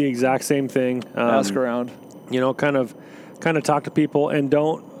 I do the exact same thing. Ask around. Kind of talk to people, and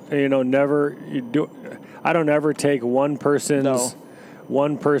don't I don't ever take one person's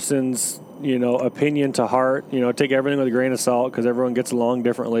opinion to heart. Take everything with a grain of salt, because everyone gets along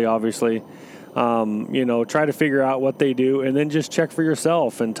differently, obviously. Try to figure out what they do, and then just check for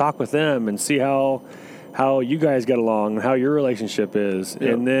yourself and talk with them and see how you guys get along and how your relationship is.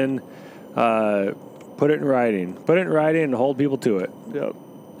 Yep. And then put it in writing and hold people to it.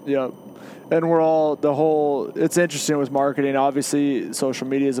 Yep. And it's interesting with marketing. Obviously, social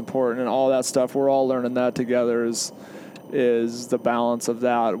media is important and all that stuff. We're all learning that together is the balance of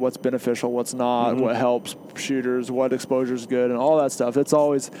that. What's beneficial, what's not, what helps shooters, what exposure is good, and all that stuff. That's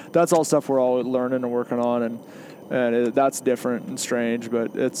all stuff we're all learning and working on, and that's different and strange,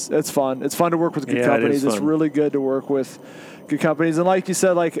 but it's fun. It's fun to work with good companies. It's really good to work with good companies. And like you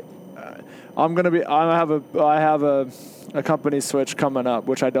said, like I have a company switch coming up,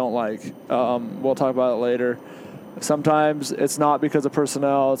 which I don't like. We'll talk about it later. Sometimes it's not because of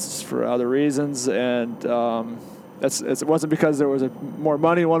personnel; it's for other reasons, and it wasn't because there was more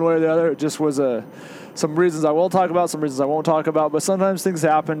money one way or the other. It just was some reasons I will talk about, some reasons I won't talk about. But sometimes things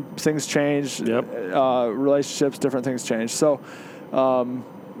happen, things change. Yep. Relationships, different things change. So.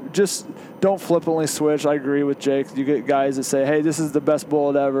 Just don't flippantly switch. I agree with Jake. You get guys that say, "Hey, this is the best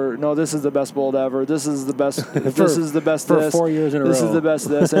bullet ever." No, this is the best bullet ever. This is the best. This is the best. For 4 years in a row. This is the best.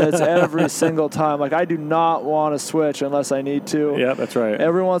 This, and it's every single time. Like, I do not want to switch unless I need to. Yeah, that's right.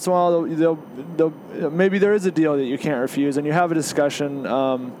 Every once in a while, they'll maybe there is a deal that you can't refuse, and you have a discussion.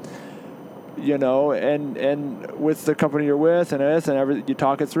 And with the company you're with and everything, you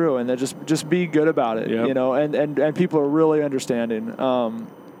talk it through, and then just be good about it. Yep. And people are really understanding.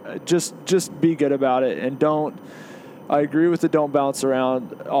 Just be good about it, and I agree with don't bounce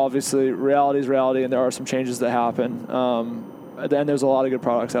around. Obviously, reality is reality, and there are some changes that happen. And there's a lot of good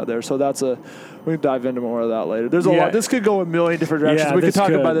products out there. So we can dive into more of that later. There's a lot. This could go a million different directions. Yeah, we could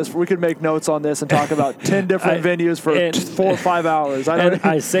talk about this. We could make notes on this and talk about 10 different venues for 4 or 5 hours.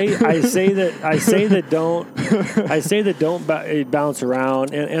 I say that don't bounce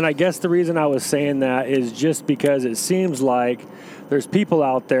around. And I guess the reason I was saying that is just because it seems like there's people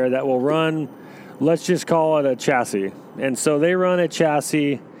out there that will run, let's just call it a chassis. And so they run a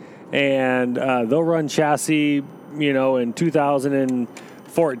chassis, and they'll run chassis, in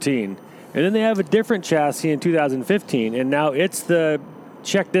 2014. And then they have a different chassis in 2015. And now it's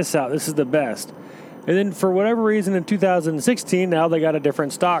check this out, this is the best. And then for whatever reason in 2016, now they got a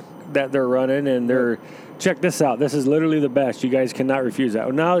different stock that they're running, and they're, check this out, this is literally the best. You guys cannot refuse that.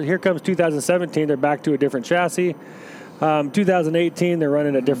 Well, now here comes 2017, they're back to a different chassis. 2018, they're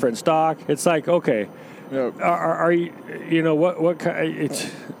running a different stock. It's like, okay, are you, what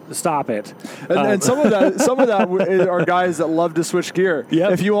kind? Stop it. And some of that are guys that love to switch gear.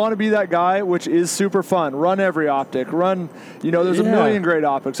 Yep. If you want to be that guy, which is super fun, run every optic. There's a million great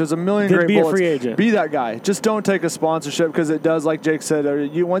optics. There's a million great bullets. Be a free agent. Be that guy. Just don't take a sponsorship, because it does, like Jake said,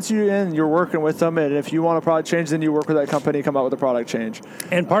 once you're in, you're working with them, and if you want a product change, then you work with that company, come out with a product change.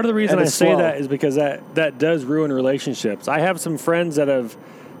 And part of the reason I say that is because that does ruin relationships. I have some friends that have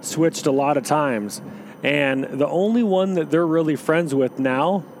switched a lot of times, and the only one that they're really friends with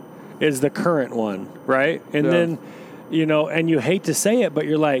now is the current one, right? And then, and you hate to say it, but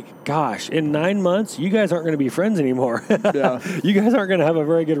you're like, gosh, in 9 months, you guys aren't going to be friends anymore. You guys aren't going to have a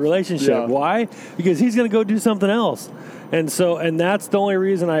very good relationship. Yeah. Why? Because he's going to go do something else. And that's the only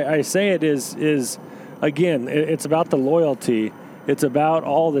reason I say it is again, it's about the loyalty. It's about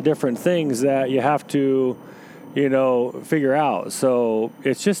all the different things that you have to, figure out. So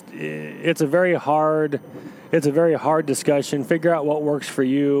it's a very hard discussion. Figure out what works for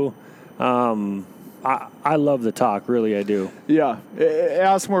you. I love the talk. Really, I do. Yeah.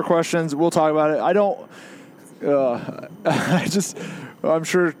 Ask more questions. We'll talk about it. I don't. I'm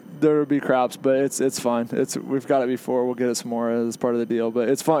sure there will be craps, but it's fine. We've got it before. We'll get it some more as part of the deal. But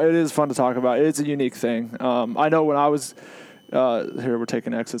it's fun. It is fun to talk about. It's a unique thing. I know when I was here, we're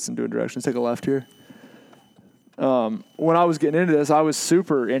taking exits and doing directions. Take a left here. When I was getting into this, I was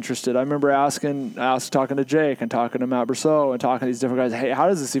super interested. I remember talking to Jake and talking to Matt Brousseau and talking to these different guys. Hey, how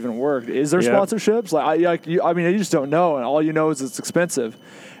does this even work? Is there sponsorships? You just don't know, and all you know is it's expensive,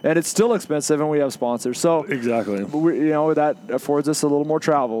 and it's still expensive, and we have sponsors. So exactly, that affords us a little more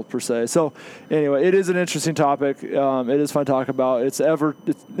travel per se. So anyway, it is an interesting topic. It is fun to talk about. It's ever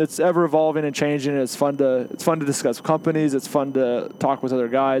evolving and changing. It's fun to discuss companies. It's fun to talk with other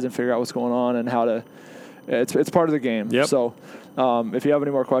guys and figure out what's going on and how to. It's part of the game. Yep. So if you have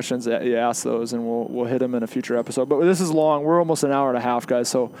any more questions, you ask those, and we'll hit them in a future episode. But this is long. We're almost an hour and a half, guys.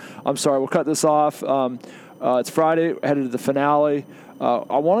 So I'm sorry. We'll cut this off. It's Friday, headed to the finale.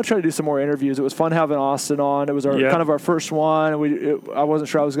 I want to try to do some more interviews. It was fun having Austin on. It was kind of our first one. I wasn't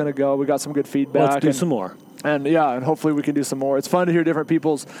sure I was going to go. We got some good feedback. Let's do some more. And hopefully we can do some more. It's fun to hear different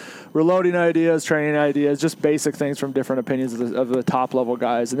people's reloading ideas, training ideas, just basic things from different opinions of the top level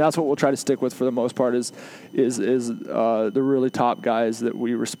guys. And that's what we'll try to stick with for the most part is the really top guys that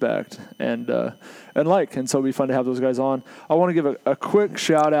we respect and like. And so it'll be fun to have those guys on. I want to give a quick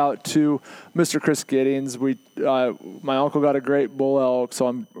shout out to Mr. Chris Giddings. My uncle got a great bull elk, so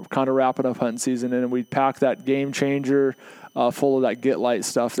I'm kind of wrapping up hunting season, and we packed that Game Changer full of that Get Light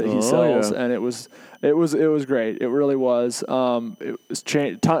stuff that he sells, and it was great. It really was.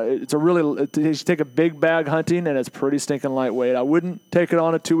 It's a really. You should take a big bag hunting, and it's pretty stinking lightweight. I wouldn't take it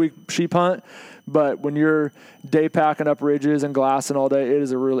on a 2-week sheep hunt, but when you're day packing up ridges and glassing all day, it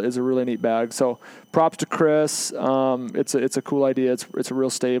is a really neat bag. So props to Chris. It's a cool idea. It's real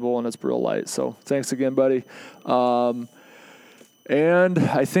stable and it's real light. So thanks again, buddy. And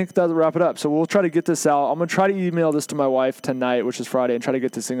I think that'll wrap it up. So we'll try to get this out. I'm going to try to email this to my wife tonight, which is Friday, and try to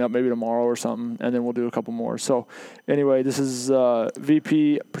get this thing up maybe tomorrow or something, and then we'll do a couple more. So anyway, this is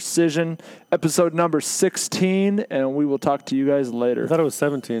VP Precision, episode number 16, and we will talk to you guys later. I thought it was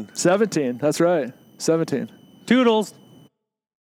 17. 17, that's right. 17. Toodles.